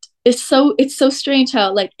important. It's so strange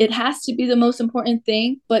how, like, it has to be the most important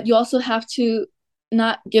thing, but you also have to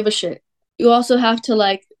not give a shit. You also have to,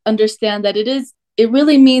 like, understand that it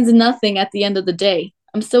really means nothing at the end of the day.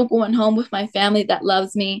 I'm still going home with my family that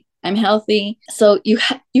loves me. I'm healthy. So you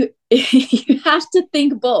you have to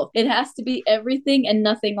think both. It has to be everything and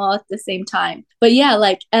nothing all at the same time. But yeah,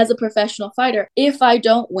 like as a professional fighter, if I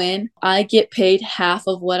don't win, I get paid half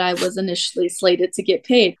of what I was initially slated to get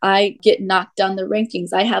paid. I get knocked down the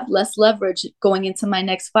rankings. I have less leverage going into my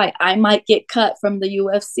next fight. I might get cut from the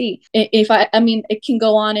UFC. If I mean, it can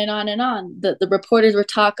go on and on and on. The reporters will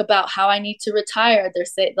talk about how I need to retire.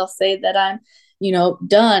 They'll say that I'm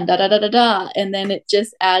done, da da da da da. And then it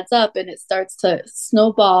just adds up and it starts to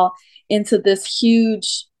snowball into this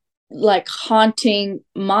huge, like haunting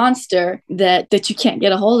monster that you can't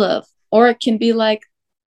get a hold of. Or it can be like,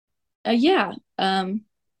 it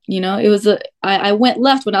was I went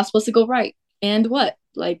left when I was supposed to go right. And what?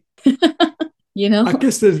 Like, I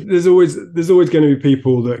guess there's always going to be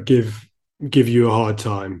people that give you a hard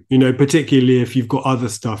time, particularly if you've got other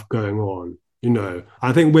stuff going on.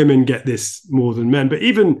 I think women get this more than men, but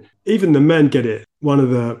even the men get it. One of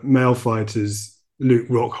the male fighters, Luke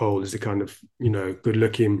Rockhold, is a kind of,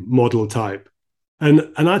 good-looking model type.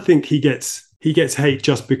 And I think he gets hate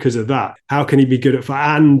just because of that. How can he be good at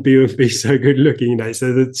fight and be so good looking?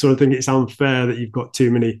 So the sort of thing, it's unfair that you've got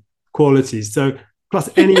too many qualities. So plus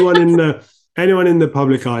anyone in the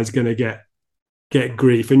public eye is going to get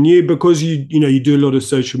grief. And you, because you do a lot of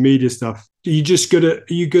social media stuff, are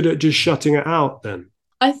you good at just shutting it out then?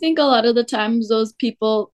 I think a lot of the times those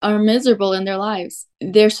people are miserable in their lives.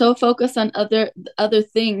 They're so focused on other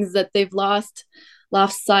things that they've lost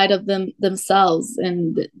sight of themselves,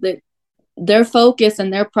 and their focus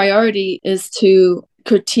and their priority is to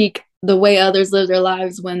critique the way others live their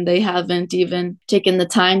lives when they haven't even taken the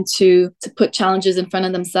time to put challenges in front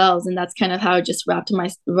of themselves. And that's kind of how I just wrapped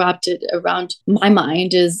it around my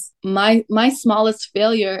mind, is my smallest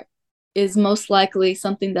failure is most likely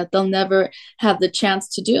something that they'll never have the chance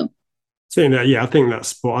to do. Saying that, yeah, I think that's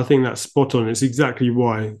spot on. It's exactly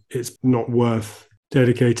why it's not worth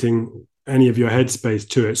dedicating any of your headspace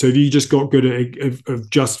to it. So if you just got good at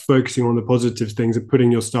just focusing on the positive things and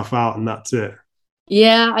putting your stuff out, and that's it.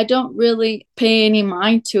 Yeah, I don't really pay any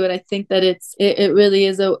mind to it. I think that it really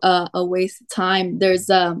is a waste of time. There's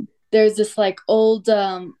this like old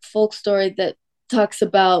folk story that talks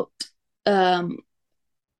about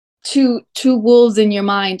two wolves in your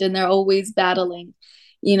mind, and they're always battling.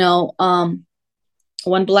 One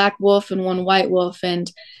black wolf and one white wolf, and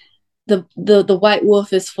the white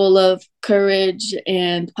wolf is full of courage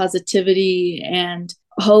and positivity and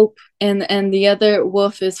hope, and the other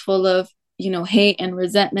wolf is full of hate and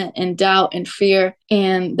resentment and doubt and fear,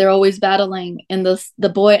 and they're always battling. And the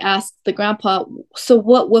boy asked the grandpa, so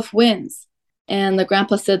what wolf wins? And the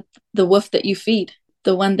grandpa said, the wolf that you feed,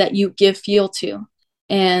 the one that you give fuel to.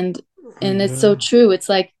 And it's so true. It's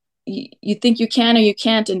like you think you can or you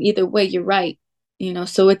can't, and either way you're right.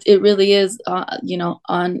 So it really is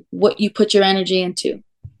on what you put your energy into.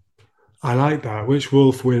 I like that. Which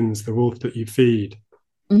wolf wins? The wolf that you feed.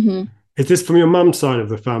 Mm-hmm. Is this from your mum's side of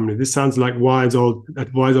the family? This sounds like wise old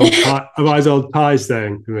ties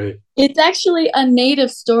saying to me. It's actually a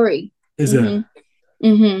native story. Is it?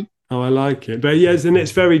 Mm-hmm. Oh, I like it. But yes, and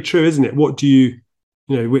it's very true, isn't it? What do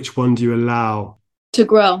which one do you allow to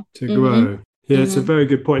grow? Mm-hmm. Yeah, it's a very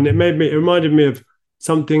good point. And it reminded me of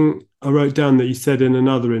something I wrote down that you said in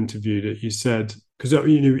another interview, that you said, because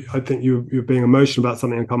I think you were being emotional about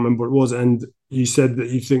something, I can't remember what it was, and you said that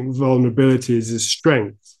you think vulnerability is a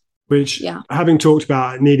strength. Which, having talked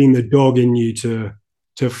about needing the dog in you to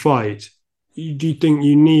fight, do you think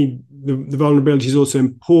you need the vulnerability is also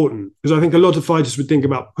important? Because I think a lot of fighters would think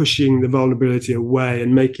about pushing the vulnerability away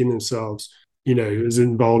and making themselves, as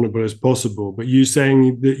invulnerable as possible. But you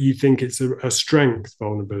saying that you think it's a strength,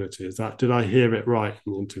 vulnerability. Did I hear it right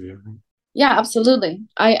in the interview? Yeah, absolutely.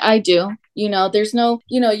 I do. There's no,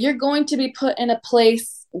 you're going to be put in a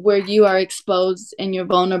place where you are exposed and you're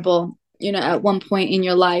vulnerable, at one point in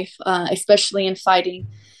your life, especially in fighting.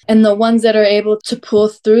 And the ones that are able to pull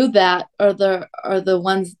through that are the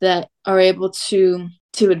ones that are able to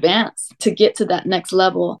advance, to get to that next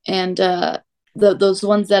level. And those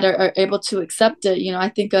ones that are able to accept it, I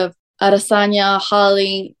think of Adesanya,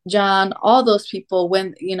 Holly, John, all those people,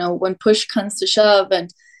 when push comes to shove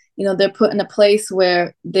and, they're put in a place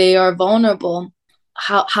where they are vulnerable,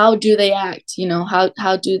 how do they act?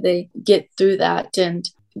 How do they get through that? And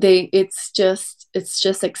it's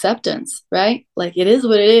just acceptance, right? Like, it is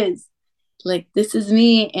what it is. Like, this is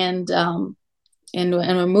me, and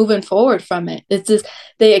we're moving forward from it. It's just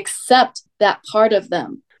they accept that part of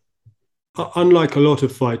them. Unlike a lot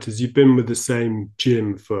of fighters, you've been with the same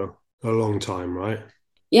gym for a long time, right?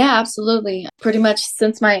 Yeah, absolutely. Pretty much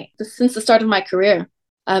since the start of my career,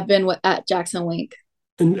 I've been at Jackson Wink.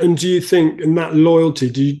 And do you think, and that loyalty,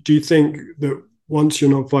 do you think that once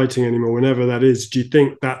you're not fighting anymore, whenever that is, do you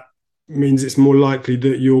think that means it's more likely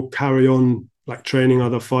that you'll carry on like training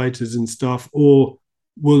other fighters and stuff, or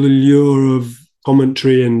will the lure of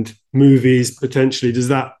commentary and movies potentially,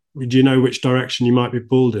 do you know which direction you might be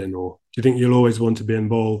pulled in, or do you think you'll always want to be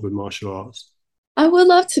involved with martial arts? I would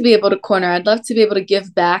love to be able to corner. I'd love to be able to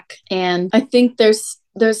give back. And I think there's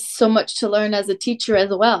so much to learn as a teacher as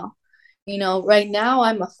well. You know, right now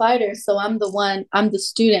I'm a fighter, so I'm the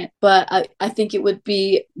student. But I think it would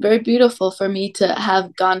be very beautiful for me to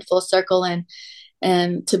have gone full circle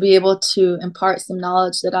and to be able to impart some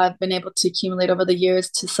knowledge that I've been able to accumulate over the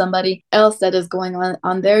years to somebody else that is going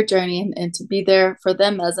on their journey, and to be there for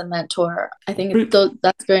them as a mentor. I think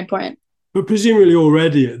that's very important. But presumably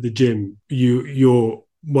already at the gym, you're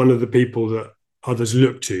one of the people that others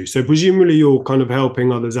look to. So presumably you're kind of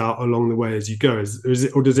helping others out along the way as you go. Is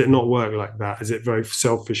it, or does it not work like that? Is it very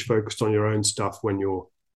selfish, focused on your own stuff when you're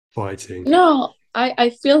fighting? No,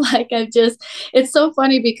 I feel like it's so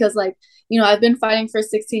funny because, like, you know, I've been fighting for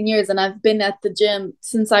 16 years and I've been at the gym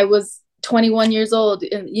since I was 21 years old.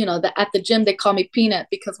 And, you know, at the gym, they call me Peanut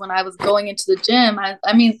because when I was going into the gym,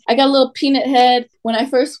 I mean, I got a little peanut head. When I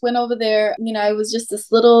first went over there, you know, I was just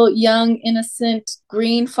this little young, innocent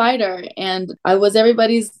green fighter, and I was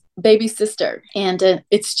everybody's baby sister. And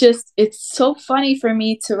it's so funny for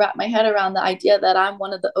me to wrap my head around the idea that I'm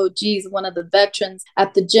one of the OGs, one of the veterans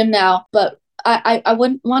at the gym now. But I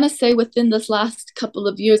wouldn't want to say within this last couple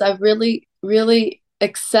of years, I've really, really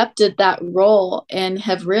accepted that role and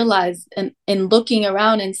have realized, and in looking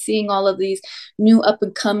around and seeing all of these new up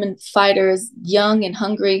and coming fighters, young and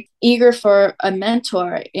hungry, eager for a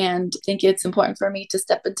mentor. And I think it's important for me to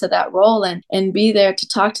step into that role and be there to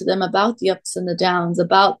talk to them about the ups and the downs,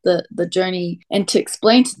 about the journey, and to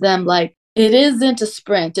explain to them, like, it isn't a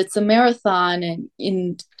sprint, it's a marathon,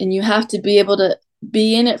 and you have to be able to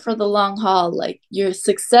be in it for the long haul. Like, your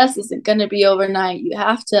success isn't going to be overnight. You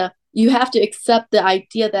have to accept the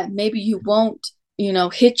idea that maybe you won't, you know,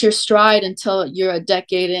 hit your stride until you're a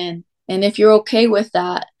decade in. And if you're okay with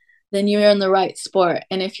that, then you're in the right sport.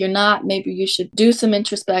 And if you're not, maybe you should do some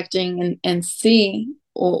introspecting and see,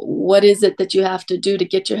 what is it that you have to do to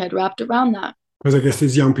get your head wrapped around that. Because I guess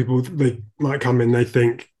these young people, they might come in, they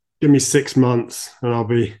think, give me 6 months and I'll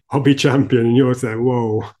be champion. And you're saying,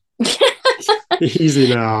 whoa,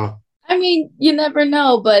 easy now. I mean, you never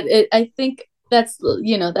know, but I think that's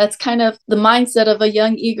kind of the mindset of a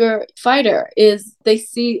young, eager fighter, is they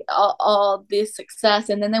see all this success,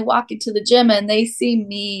 and then they walk into the gym and they see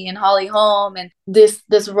me and Holly Holm and this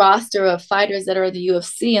roster of fighters that are in the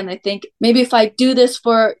UFC, and they think, maybe if I do this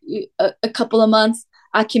for a couple of months,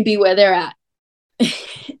 I can be where they're at.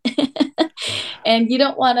 And you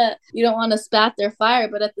don't want to spat their fire,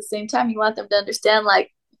 but at the same time, you want them to understand,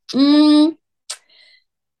 like,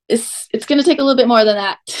 it's going to take a little bit more than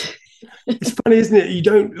that. It's funny, isn't it? You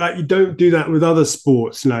don't do that with other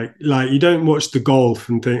sports. Like you don't watch the golf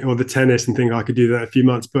and think, or the tennis and think, I could do that in a few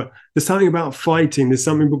months. But there's something about fighting. There's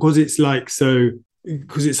something, because it's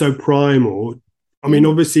so primal. I mean,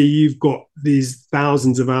 obviously you've got these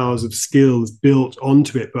thousands of hours of skills built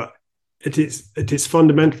onto it, but at its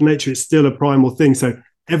fundamental nature, it's still a primal thing. So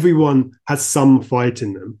everyone has some fight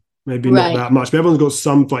in them. Maybe not that much, but everyone's got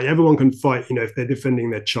some fight. Everyone can fight, you know, if they're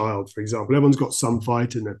defending their child, for example. Everyone's got some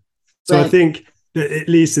fight in them. So I think that it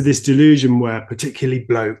leads to this delusion where, particularly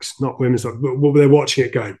blokes, not women, but they're watching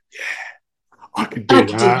it going, yeah, I could do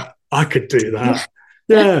that. I could do that.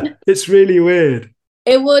 Yeah, it's really weird.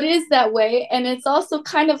 It is that way. And it's also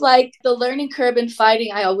kind of like the learning curve in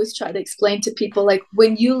fighting. I always try to explain to people, like,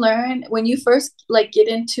 when you first like get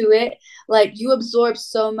into it, like, you absorb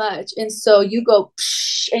so much. And so you go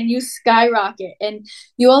and you skyrocket. And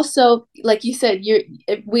you also, like you said,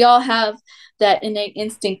 we all have that innate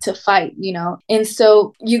instinct to fight, you know? And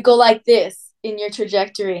so you go like this in your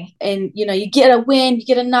trajectory, and, you know, you get a win, you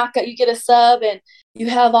get a knockout, you get a sub, and you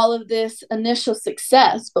have all of this initial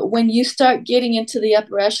success. But when you start getting into the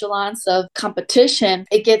upper echelons of competition,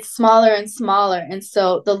 it gets smaller and smaller. And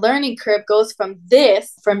so the learning curve goes from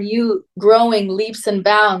you growing leaps and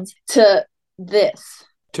bounds, to this.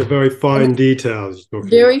 To very fine details.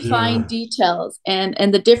 Very fine details.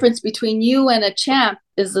 And the difference between you and a champ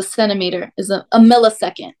is a centimeter, is a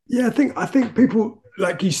millisecond. Yeah, I think people,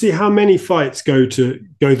 like, you see how many fights go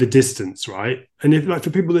the distance, right? And if, like, for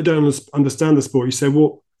people that don't understand the sport, you say,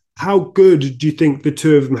 well, how good do you think the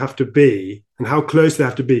two of them have to be, and how close they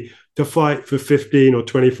have to be to fight for 15 or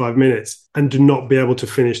 25 minutes and to not be able to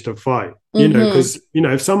finish the fight? You know, because, you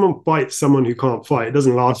know, if someone fights someone who can't fight, it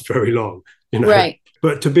doesn't last very long, you know. Right.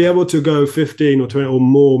 But to be able to go 15 or 20 or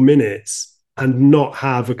more minutes and not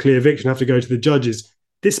have a clear victory, have to go to the judges.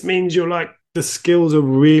 This means you're like, the skills are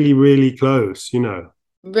really, really close, you know.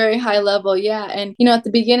 Very high level, yeah. And at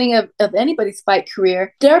the beginning of anybody's fight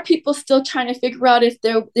career, there are people still trying to figure out if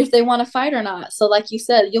they want to fight or not. So like you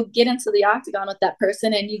said, you'll get into the octagon with that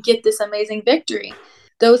person and you get this amazing victory.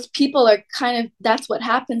 Those people are that's what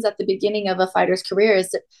happens at the beginning of a fighter's career,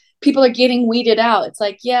 is that people are getting weeded out. It's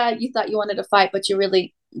like, yeah, you thought you wanted to fight, but you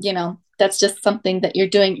really, that's just something that you're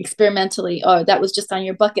doing experimentally, or that was just on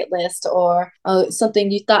your bucket list, or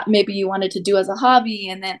something you thought maybe you wanted to do as a hobby.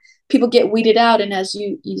 And then people get weeded out. And as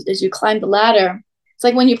you climb the ladder, it's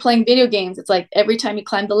like when you're playing video games, it's like every time you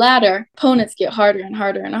climb the ladder, opponents get harder and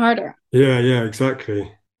harder and harder. Yeah,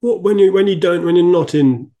 exactly. When you're not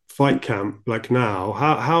in fight camp like now,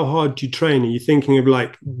 how hard do you train? Are you thinking of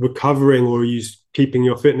like recovering, or are you keeping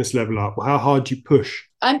your fitness level up? How hard do you push?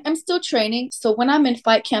 I'm still training. So when I'm in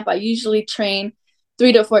fight camp, I usually train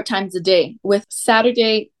 3 to 4 times a day. With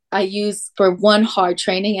Saturday, I use for one hard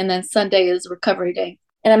training, and then Sunday is recovery day.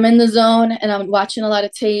 And I'm in the zone and I'm watching a lot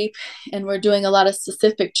of tape, and we're doing a lot of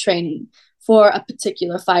specific training for a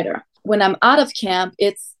particular fighter. When I'm out of camp,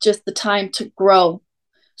 it's just the time to grow.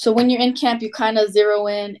 So when you're in camp, you kind of zero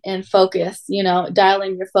in and focus, dial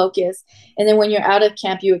in your focus. And then when you're out of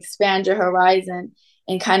camp, you expand your horizon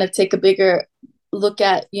and kind of take a bigger look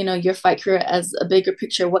at, your fight career as a bigger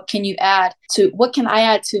picture. What can I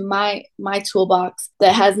add to my toolbox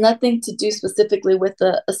that has nothing to do specifically with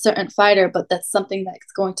a certain fighter, but that's something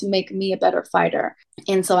that's going to make me a better fighter.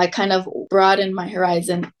 And so I kind of broaden my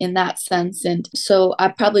horizon in that sense. And so I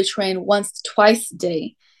probably train once, twice a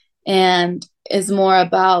day, and is more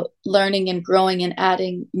about learning and growing and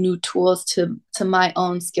adding new tools to my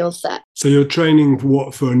own skill set. So you're training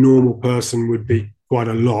what for a normal person would be quite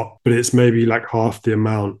a lot, but it's maybe like half the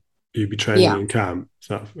amount you'd be training in camp.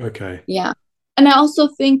 So, okay. Yeah. And I also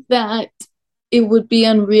think that it would be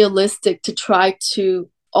unrealistic to try to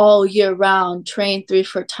all year round train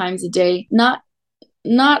 3-4 times a day, not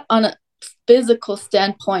on a physical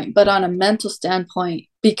standpoint, but on a mental standpoint,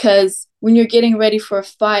 because when you're getting ready for a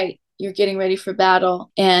fight, you're getting ready for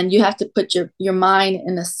battle, and you have to put your mind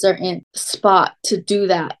in a certain spot to do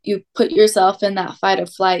that. You put yourself in that fight or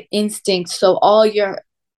flight instinct. So all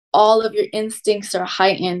of your instincts are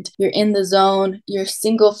heightened. You're in the zone. You're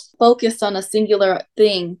focused on a singular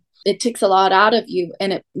thing. It takes a lot out of you,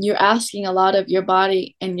 and you're asking a lot of your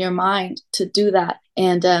body and your mind to do that.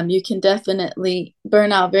 And you can definitely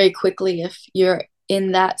burn out very quickly if you're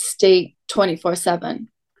in that state 24/7.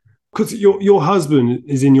 Because your husband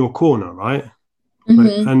is in your corner, right?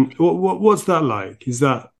 Mm-hmm. And what's that like? Is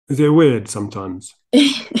it weird sometimes?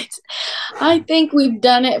 I think we've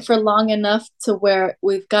done it for long enough to where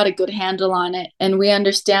we've got a good handle on it, and we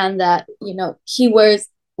understand that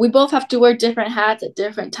we both have to wear different hats at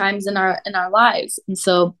different times in our lives, and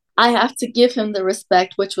so I have to give him the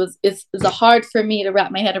respect, which is hard for me to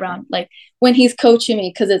wrap my head around, like when he's coaching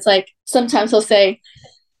me, because it's like sometimes he'll say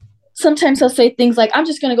things like, I'm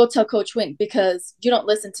just going to go tell Coach Wink because you don't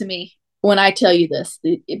listen to me when I tell you this.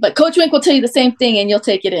 But Coach Wink will tell you the same thing and you'll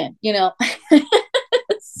take it in,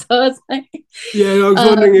 So it's like... Yeah, I was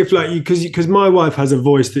wondering if because my wife has a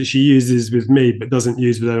voice that she uses with me but doesn't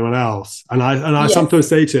use with anyone else. And I yes. sometimes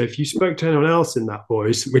say to her, if you spoke to anyone else in that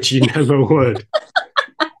voice, which you never would.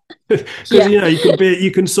 Because,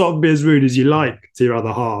 you can sort of be as rude as you like to your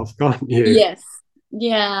other half, can't you? Yes.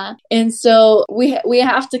 Yeah. And so we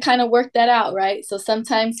have to kind of work that out, right? So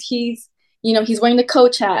sometimes he's wearing the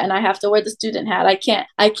coach hat and I have to wear the student hat.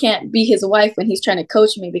 I can't be his wife when he's trying to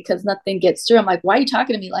coach me because nothing gets through. I'm like, why are you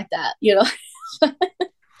talking to me like that?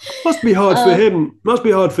 Must be hard for him. Must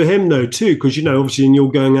be hard for him though too, because obviously you're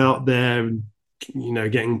going out there and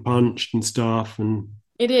getting punched and stuff, and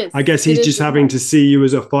it is. I guess he's just having to see you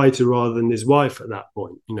as a fighter rather than his wife at that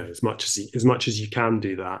point. As much as you can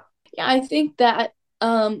do that. Yeah, I think that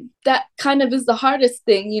that kind of is the hardest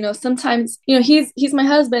thing. Sometimes he's my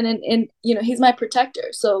husband and he's my protector.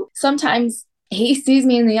 So sometimes he sees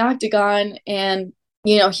me in the octagon and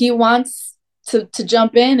he wants to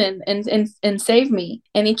jump in and save me,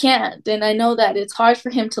 and he can't. And I know that it's hard for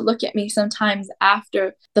him to look at me sometimes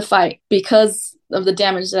after the fight because of the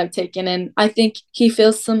damage that I've taken, and I think he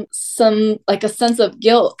feels some like a sense of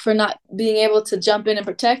guilt for not being able to jump in and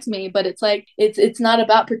protect me. But it's like it's not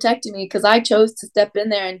about protecting me because I chose to step in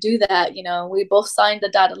there and do that. We both signed the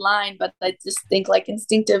dotted line, but I just think like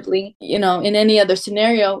instinctively, in any other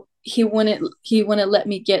scenario, he wouldn't let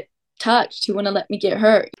me get touched. He wouldn't let me get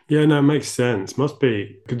hurt. Yeah, no, it makes sense. Must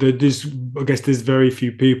be. I guess there's very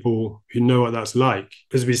few people who know what that's like.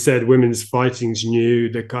 As we said, women's fighting's new.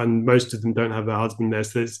 Most of them don't have their husband there.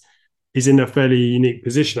 So he's in a fairly unique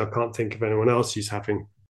position. I can't think of anyone else who's having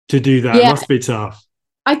to do that. It Yeah, must be tough.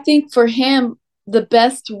 I think for him, the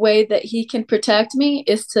best way that he can protect me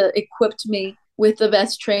is to equip me with the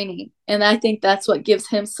best training. And I think that's what gives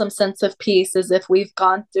him some sense of peace, is if we've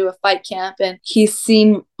gone through a fight camp and he's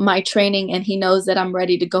seen my training and he knows that I'm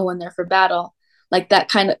ready to go in there for battle. Like that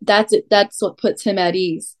kind of, that's it. That's what puts him at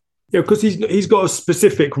ease. Yeah, because he's got a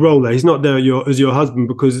specific role there. He's not there as your husband,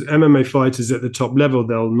 because MMA fighters at the top level,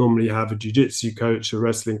 they'll normally have a jiu-jitsu coach, a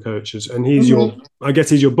wrestling coaches, and he's Mm-hmm. I guess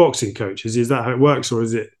he's your boxing coach. Is that how it works, or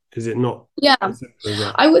is it not? Yeah,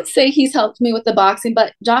 I would say he's helped me with the boxing,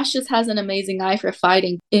 but Josh just has an amazing eye for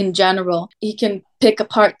fighting in general. He can pick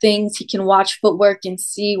apart things, he can watch footwork and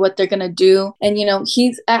see what they're going to do. And,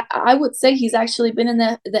 I would say he's actually been in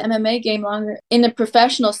the MMA game longer, in a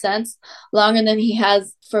professional sense, longer than he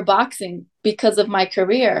has for boxing because of my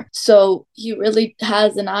career. So he really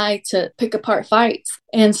has an eye to pick apart fights.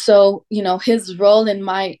 And so, his role in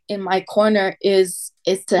my corner is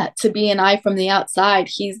to be an eye from the outside.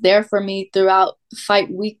 He's there for me throughout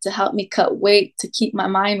fight week to help me cut weight, to keep my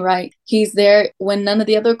mind right. He's there when none of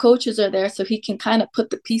the other coaches are there, so he can kind of put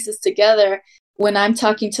the pieces together. When I'm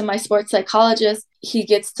talking to my sports psychologist, he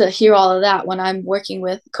gets to hear all of that. When I'm working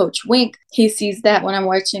with Coach Wink, he sees that. When I'm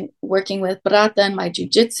working with Barata and my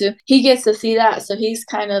jiu-jitsu, he gets to see that. So he's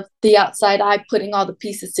kind of the outside eye, putting all the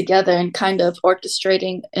pieces together and kind of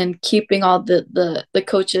orchestrating and keeping all the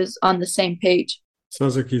coaches on the same page.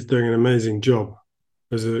 Sounds like he's doing an amazing job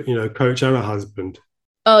as a coach and a husband.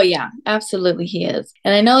 Oh yeah, absolutely he is.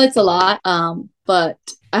 And I know it's a lot, but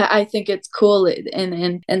I think it's cool,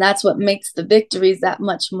 and that's what makes the victories that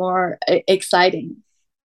much more exciting.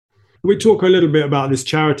 We talk a little bit about this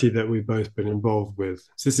charity that we've both been involved with.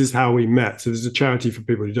 So this is how we met. So there's a charity, for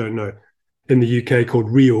people who don't know, in the UK called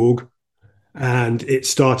Reorg, and it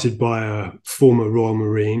started by a former Royal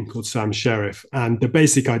Marine called Sam Sheriff. And the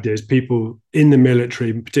basic idea is people in the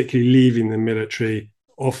military, particularly leaving the military,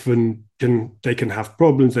 often can have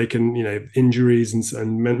problems. They can, injuries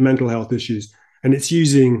and mental health issues. And it's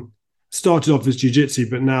started off as jiu-jitsu,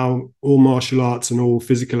 but now all martial arts and all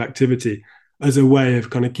physical activity as a way of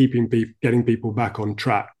kind of getting people back on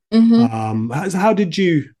track. Mm-hmm. How did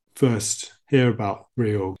you first hear about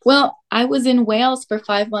Reorg? Well, I was in Wales for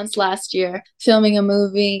 5 months last year filming a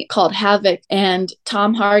movie called Havoc, and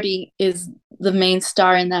Tom Hardy is the main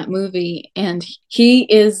star in that movie, and he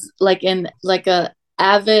is like a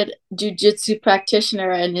avid jiu-jitsu practitioner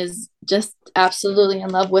and is just absolutely in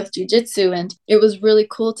love with jiu-jitsu. And it was really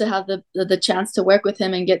cool to have the chance to work with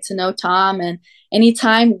him and get to know Tom. And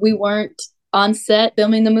anytime we weren't on set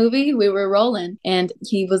filming the movie, we were rolling, and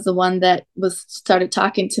he was the one that started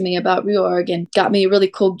talking to me about Reorg and got me a really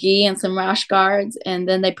cool gi and some rash guards, and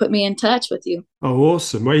then they put me in touch with you. Oh,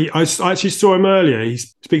 awesome. Well, I actually saw him earlier. He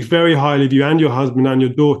speaks very highly of you and your husband and your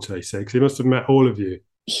daughter, he said, because he must have met all of you.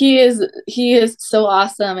 He is so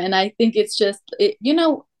awesome, and I think it's just it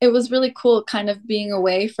was really cool kind of being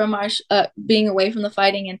away from the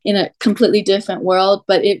fighting and in a completely different world.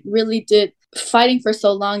 But it really did, fighting for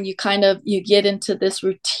so long, you get into this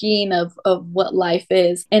routine of what life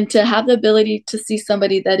is, and to have the ability to see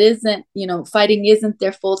somebody that isn't, fighting isn't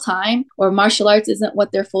their full time, or martial arts isn't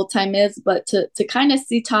what their full time is, but to kind of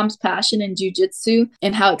see Tom's passion in jiu-jitsu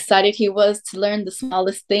and how excited he was to learn the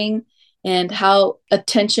smallest thing, and how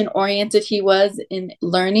attention oriented he was in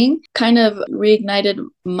learning, kind of reignited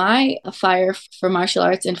my fire for martial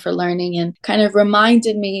arts and for learning, and kind of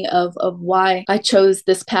reminded me of why I chose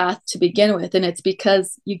this path to begin with. And it's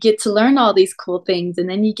because you get to learn all these cool things, and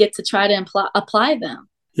then you get to try to apply them.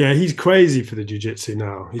 Yeah, he's crazy for the jiu-jitsu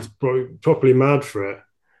now. He's properly mad for it.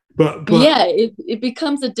 But yeah, it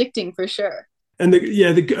becomes addicting for sure. And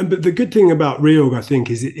the good thing about Reorg, I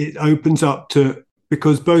think, is it opens up to,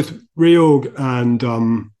 because both Reorg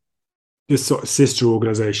and this sort of sister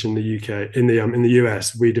organization in the UK, in the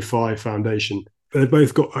US, We Defy Foundation, they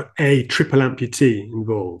both got a triple amputee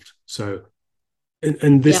involved. So,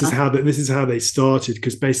 and this is how they started,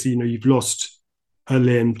 because basically, you've lost a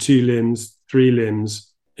limb, 2 limbs, 3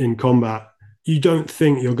 limbs in combat. You don't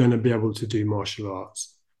think you're going to be able to do martial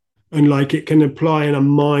arts, and it can apply in a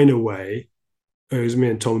minor way. It was me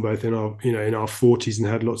and Tom both in our 40s and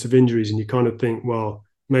had lots of injuries, and you kind of think, well,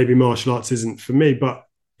 maybe martial arts isn't for me, but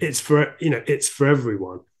it's for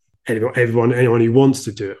everyone. Anyone who wants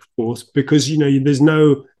to do it, of course, because there's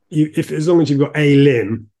no, as long as you've got a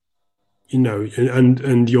limb,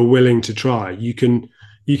 and you're willing to try, you can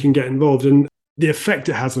get involved, and the effect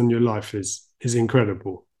it has on your life is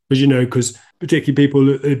incredible. Because particularly people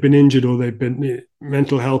that have been injured, or they've been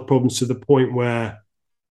mental health problems to the point where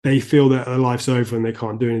they feel that their life's over and they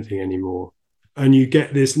can't do anything anymore. and you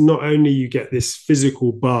get this, not only you get this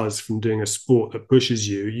physical buzz from doing a sport that pushes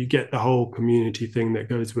you, you get the whole community thing that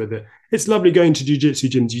goes with it. It's lovely going to jiu-jitsu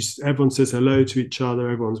gyms. Everyone says hello to each other,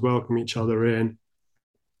 everyone's welcoming each other in.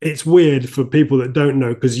 It's weird for people that don't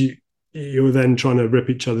know, because you're then trying to rip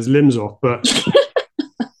each other's limbs off, but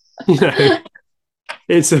you know,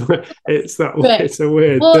 it's a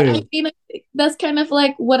weird thing. I mean, that's kind of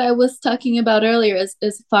like what I was talking about earlier,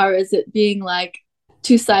 as far as it being like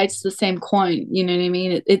two sides to the same coin. You know what I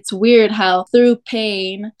mean? It's weird how through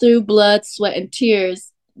pain, through blood, sweat, and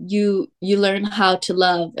tears, you learn how to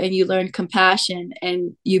love, and you learn compassion,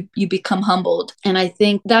 and you become humbled. And I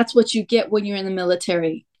think that's what you get when you're in the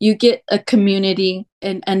military. You get a community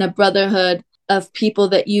and a brotherhood of people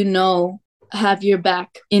that you know have your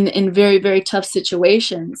back in very, very tough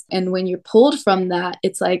situations. And when you're pulled from that,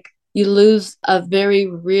 it's like you lose a very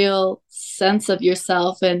real sense of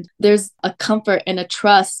yourself. And there's a comfort and a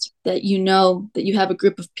trust that you know that you have a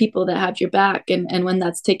group of people that have your back. And when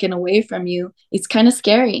that's taken away from you, it's kind of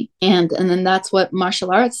scary. And then that's what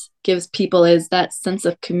martial arts gives people, is that sense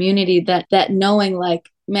of community, that knowing like,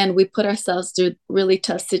 man, we put ourselves through really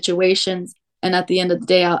tough situations. And at the end of the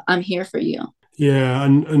day, I'm here for you. Yeah,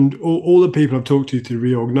 and all the people I've talked to through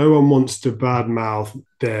Reorg, no one wants to badmouth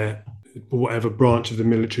their whatever branch of the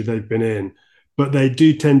military they've been in, but they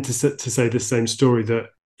do tend to say the same story, that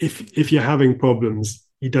if you're having problems,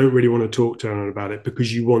 you don't really want to talk to anyone about it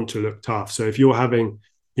because you want to look tough. So if you're having,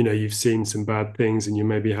 you know, you've seen some bad things and you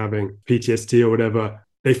may be having PTSD or whatever,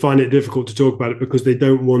 they find it difficult to talk about it because they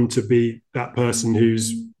don't want to be that person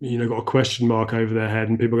who's, you know, got a question mark over their head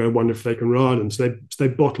and people are going to wonder if they can ride them. So they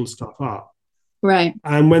bottle stuff up. Right.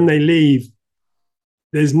 And when they leave,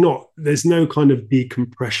 there's no kind of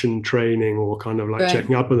decompression training or kind of like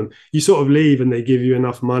checking up on them. You sort of leave and they give you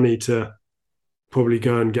enough money to probably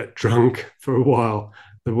go and get drunk for a while.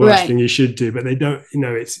 The worst thing you should do, but they don't, you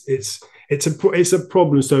know, it's a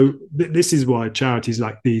problem. So this is why charities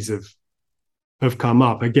like these have come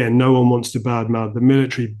up. Again, no one wants to badmouth the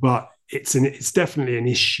military, but it's definitely an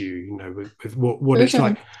issue, you know, with what it's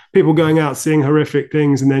like. People going out seeing horrific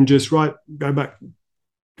things and then just go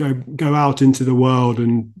out into the world,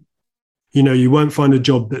 and you know, you won't find a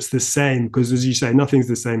job that's the same, because as you say, nothing's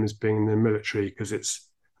the same as being in the military, because it's,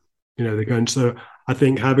 you know, they're going. So I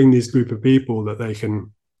think having this group of people that they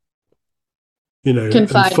can, you know,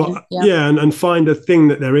 confide in, and find a thing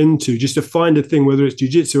that they're into, just to find a thing, whether it's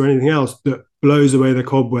jiu-jitsu or anything else, that blows away the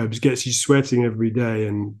cobwebs, gets you sweating every day,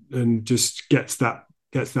 and just gets that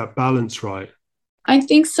balance right. I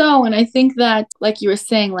think so. And I think that, like you were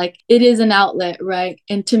saying, like it is an outlet, right?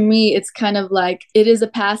 And to me, it's kind of like it is a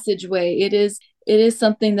passageway. It is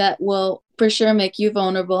something that will for sure make you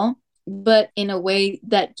vulnerable, but in a way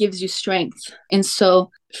that gives you strength. And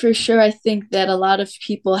so for sure, I think that a lot of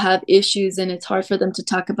people have issues and it's hard for them to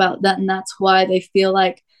talk about that. And that's why they feel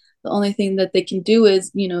like the only thing that they can do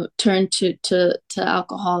is, you know, turn to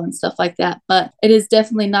alcohol and stuff like that. But it is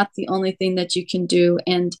definitely not the only thing that you can do.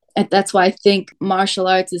 And that's why I think martial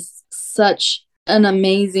arts is such an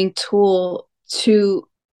amazing tool to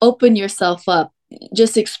open yourself up,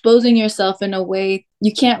 just exposing yourself in a way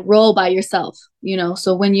you can't roll by yourself, you know.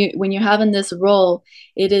 So when you're having this role,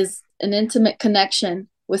 it is an intimate connection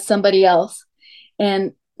with somebody else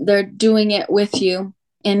and they're doing it with you.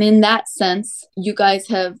 And in that sense, you guys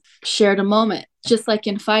have shared a moment, just like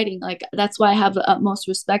in fighting. Like that's why I have the utmost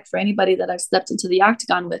respect for anybody that I've stepped into the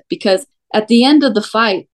octagon with, because at the end of the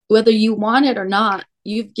fight, whether you want it or not,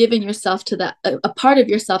 you've given yourself to that, a part of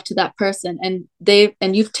yourself to that person,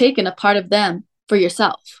 and you've taken a part of them for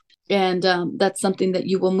yourself. And that's something that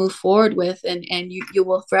you will move forward with, and you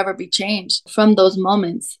will forever be changed from those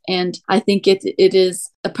moments. And I think it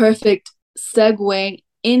is a perfect segue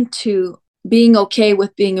into being okay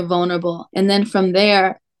with being vulnerable. And then from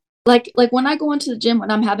there, like when I go into the gym when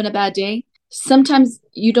I'm having a bad day, sometimes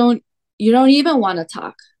you don't even want to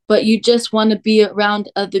talk, but you just want to be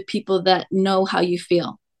around other people that know how you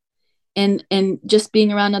feel. And just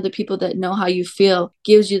being around other people that know how you feel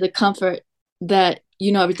gives you the comfort that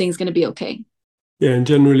you know everything's going to be okay. Yeah, and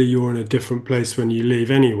generally you're in a different place when you leave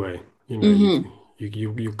anyway. You know,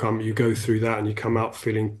 Mm-hmm. you go through that and you come out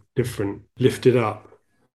feeling different, lifted up.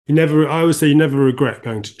 I always say you never regret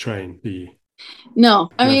going to train, do you? No,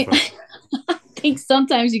 I Never. mean, I think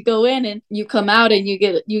sometimes you go in and you come out and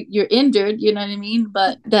you're injured, you know what I mean?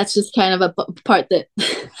 But that's just kind of a part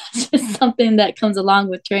that's just something that comes along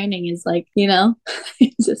with training, is like, you know,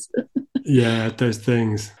 just Yeah, those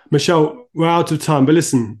things. Michelle, we're out of time, but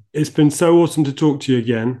listen, it's been so awesome to talk to you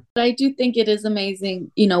again. I do think it is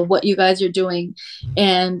amazing, what you guys are doing.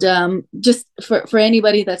 And just for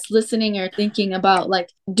anybody that's listening or thinking about like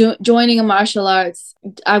joining a martial arts,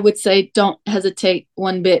 I would say don't hesitate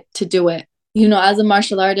one bit to do it. As a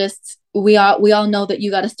martial artist, we all know that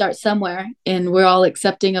you got to start somewhere, and we're all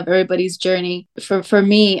accepting of everybody's journey. For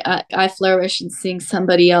me, I flourish in seeing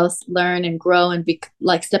somebody else learn and grow and be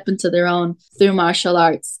like step into their own through martial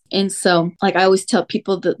arts. And so, like I always tell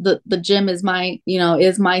people, the gym is my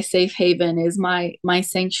safe haven, is my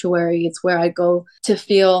sanctuary. It's where I go to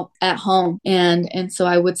feel at home. And so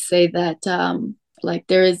I would say that like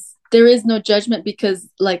there is no judgment, because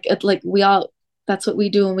like we all, that's what we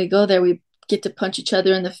do when we go there. We get to punch each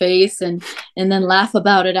other in the face and then laugh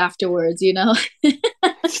about it afterwards. Yeah.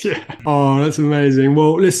 Oh, that's amazing.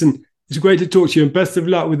 Well, listen, it's great to talk to you, and best of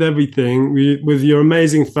luck with everything, with your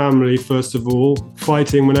amazing family, first of all,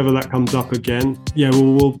 fighting whenever that comes up again. Yeah,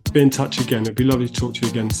 we'll be in touch again. It'd be lovely to talk to you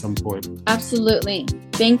again at some point. Absolutely.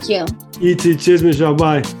 Thank you. You too. Cheers, Michelle.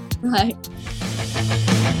 Bye. Bye.